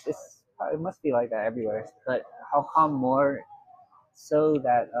guess it must be like that everywhere, but how come more so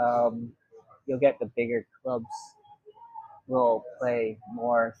that you'll get the bigger clubs will play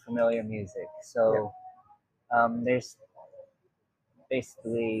more familiar music. Yeah, So there's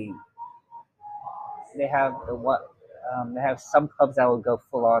basically they have some clubs that will go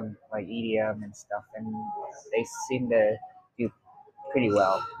full on like EDM and stuff, and they seem to do pretty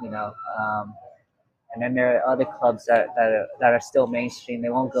well, and then there are other clubs that are still mainstream. They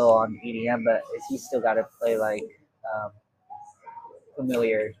won't go on EDM, but you still got to play like um,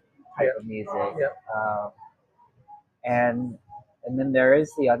 familiar yeah, type of music. yeah. Um, and and then there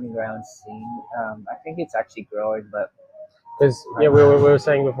is the underground scene. I think it's actually growing, but Because yeah, we were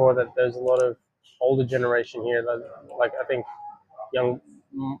saying before that there's a lot of older generation here. Like I think a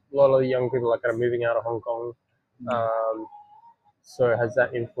lot of the young people are kind of moving out of Hong Kong. Mm. Um, so has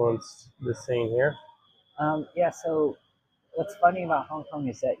that influenced the scene here? Yeah. So what's funny about Hong Kong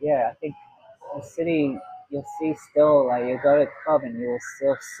is that yeah, I think the city you'll see still like you go to a club and you will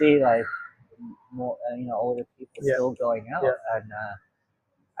still see like more older people Yeah, still going out, yeah. and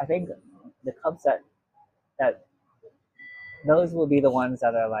I think the clubs that those will be the ones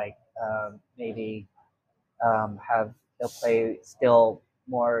that are like maybe have they'll play still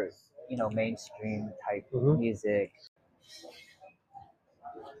more mainstream type Hmm. music.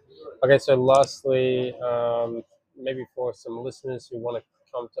 Okay, so lastly, maybe for some listeners who want to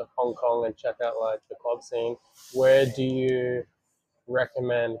come to Hong Kong and check out like the club scene, where do you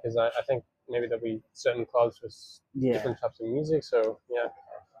recommend? Because I think maybe there'll be certain clubs with Yeah. different types of music. So yeah.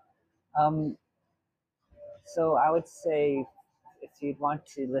 Um, so I would say if you'd want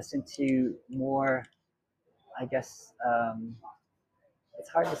to listen to more, I guess it's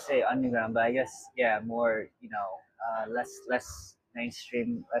hard to say underground, but I guess yeah, more less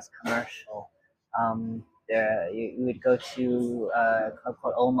mainstream, less commercial. You would go to a club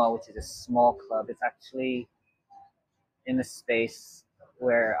called Oma, which is a small club. It's actually in the space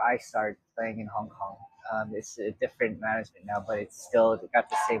where I started playing in Hong Kong. It's a different management now, but it's still got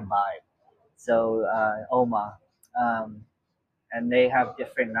the same vibe. So Oma, um, and they have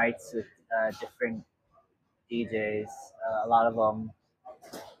different nights with different DJs. A lot of them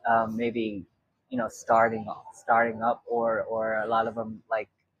maybe starting up, or a lot of them like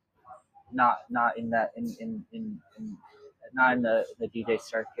not in that in not in the DJ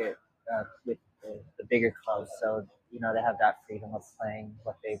circuit with the bigger clubs. So they have that freedom of playing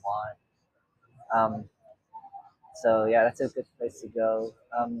what they want. Um, so yeah, that's a good place to go.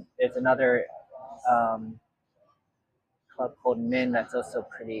 There's another um, club called Min that's also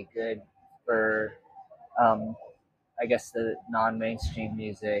pretty good for um, I guess the non-mainstream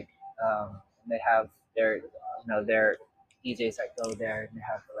music. They have their DJs that go there, and they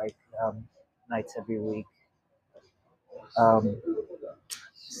have like nights every week. Um,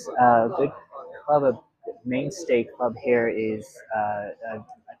 good club, a mainstay club here is a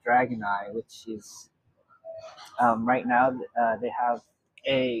Dragon Eye, which is right now they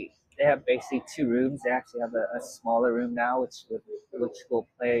have basically two rooms. They actually have a smaller room now, which will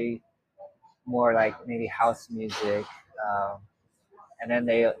play more like maybe house music. And then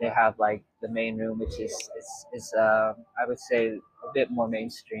they have like the main room, which is I would say a bit more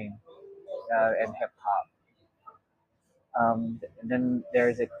mainstream and hip hop. And then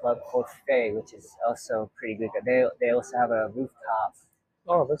there's a club called Faye, which is also pretty good. They also have a rooftop,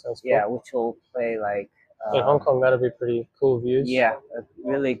 Oh, that sounds yeah, cool. which will play like In Hong Kong, that'd be pretty cool views. yeah, a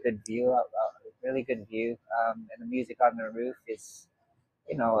really good view. And the music on the roof is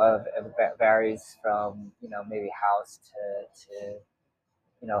varies from maybe house to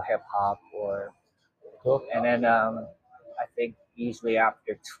hip hop or Cool. and then I think usually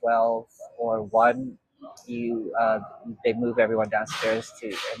after 12 or 1 you they move everyone downstairs to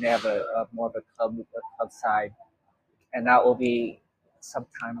and they have a more of a club side, and that will be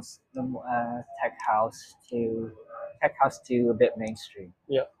sometimes tech house to a bit mainstream.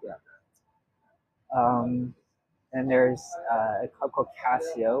 Yeah. Yeah. um, and there's a club called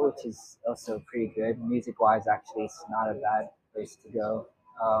Casio, which is also pretty good music wise. Actually, it's not a bad place to go.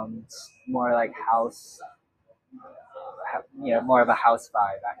 It's more like house, more of a house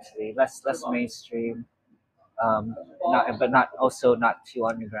vibe actually. Less mainstream. Not also not too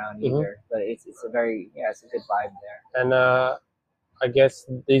underground Hmm. either. But it's a very it's a good vibe there. And I guess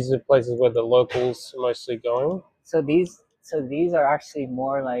these are places where the locals are mostly going. So these are actually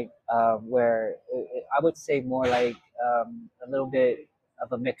more like where I would say more like a little bit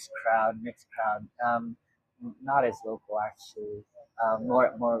of a mixed crowd. Not as local actually. More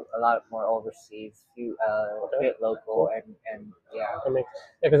a lot more overseas, few a Okay. bit local, Cool. and yeah. I mean,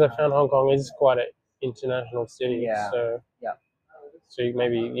 yeah, because I found Hong Kong is quite an international city, Yeah, so yeah,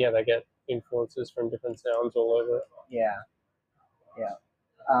 maybe they get influences from different sounds all over it. yeah, yeah.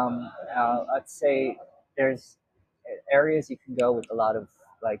 I'd say there's areas you can go with a lot of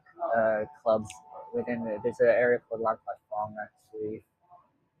like clubs within it. There's an area called Lan Kwai Fong actually,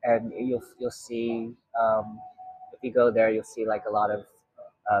 and you'll see if you go there, you'll see like a lot of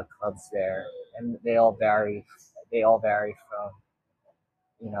clubs there, and they all vary. They all vary from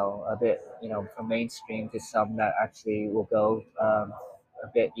a bit from mainstream to some that actually will go a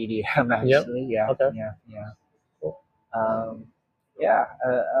bit EDM Yep. actually. Yeah, Okay. yeah, yeah. Cool. Um, yeah.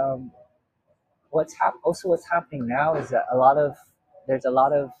 What's happening now is that there's a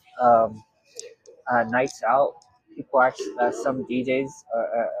lot of nights out. People actually some DJs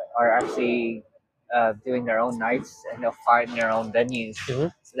are actually doing their own nights, and they'll find their own venues. Mm-hmm.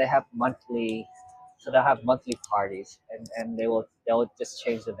 So they have monthly, so they'll have monthly parties, and they'll just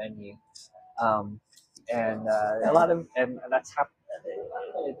change the venue. Um, and a lot of and that's happening.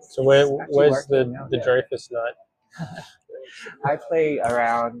 So It's actually where's working out the there. Drafus night? I play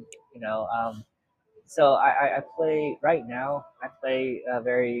around, so I play right now. I play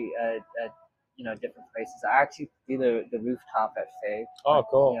very different places. I actually do the rooftop at Faye. Oh,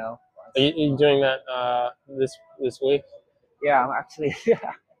 cool. Are you doing that this week? Yeah, I'm actually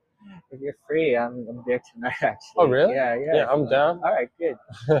yeah. If you're free, I'm there tonight actually. Oh, really? Yeah, yeah. Yeah, I'm down. All right, good.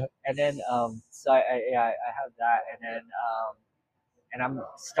 And then so I have that, and then and I'm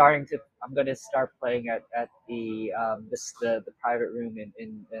gonna start playing at the the private room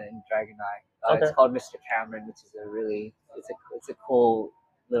in Dragon Eye. Okay. It's called Mr. Cameron, which is it's a cool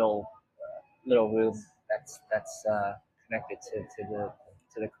little room that's connected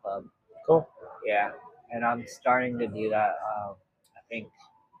to the club. Cool. Yeah, and I'm starting to do that. I think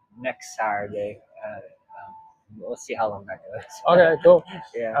next Saturday. We'll see how long that goes. Okay, cool.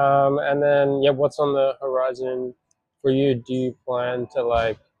 Yeah. And then yeah, what's on the horizon for you? Do you plan to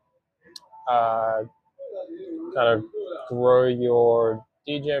like kind of grow your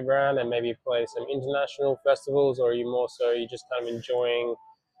DJ brand and maybe play some international festivals, or are you more so you just kind of enjoying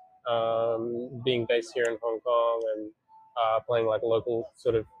being based here in Hong Kong and playing like local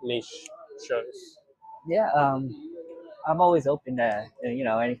sort of niche shows? Yeah. I'm always open to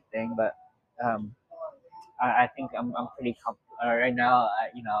anything, but um, I think I'm pretty right now.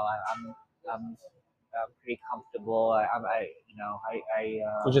 I'm pretty comfortable.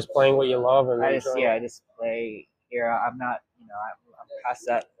 You're just playing what you love and enjoying I just play here. I'm not, I'm past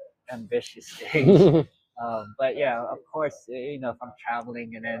that ambitious stage. it. But yeah, of course, if I'm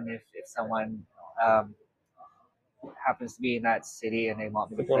traveling and then if someone um, happens to be in that city and they want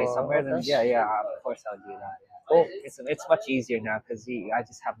me to play somewhere, then Okay. yeah, of course I'll do that. Cool. It's much easier now because I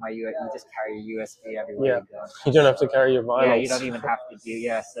just have you just carry your USB everywhere you go. You don't have to carry your vinyls. Yeah, you don't even have to do.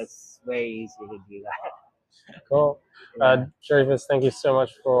 Yes, it's way easier to do that. Cool. Yeah. Drafus, thank you so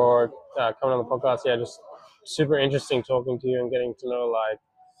much for coming on the podcast. Yeah, just super interesting talking to you and getting to know like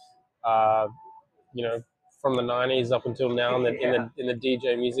you know, from the '90s up until now in the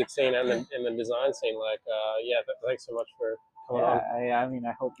DJ music scene and in the design scene. Like, yeah, thanks so much for coming on. I mean,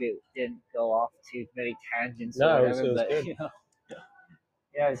 I hope it didn't go off too many tangents No, or whatever, it was but good.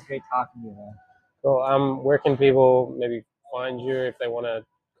 Yeah, it was great talking to you, man. Cool. Where can people maybe find you if they want to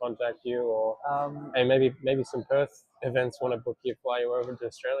contact you, or and maybe some Perth events want to book you, fly you over to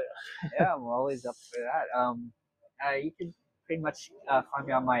Australia? Yeah, I'm always up for that. You can pretty much find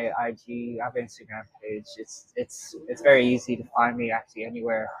me on my IG. I have an Instagram page. It's very easy to find me actually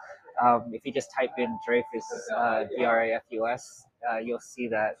anywhere. If you just type in Drafus, Drafus, you'll see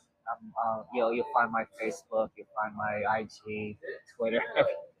that. You'll find my Facebook. You'll find my IG, Twitter.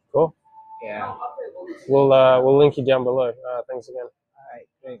 Cool. Yeah. We'll link you down below. Thanks again. All right,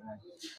 great, man.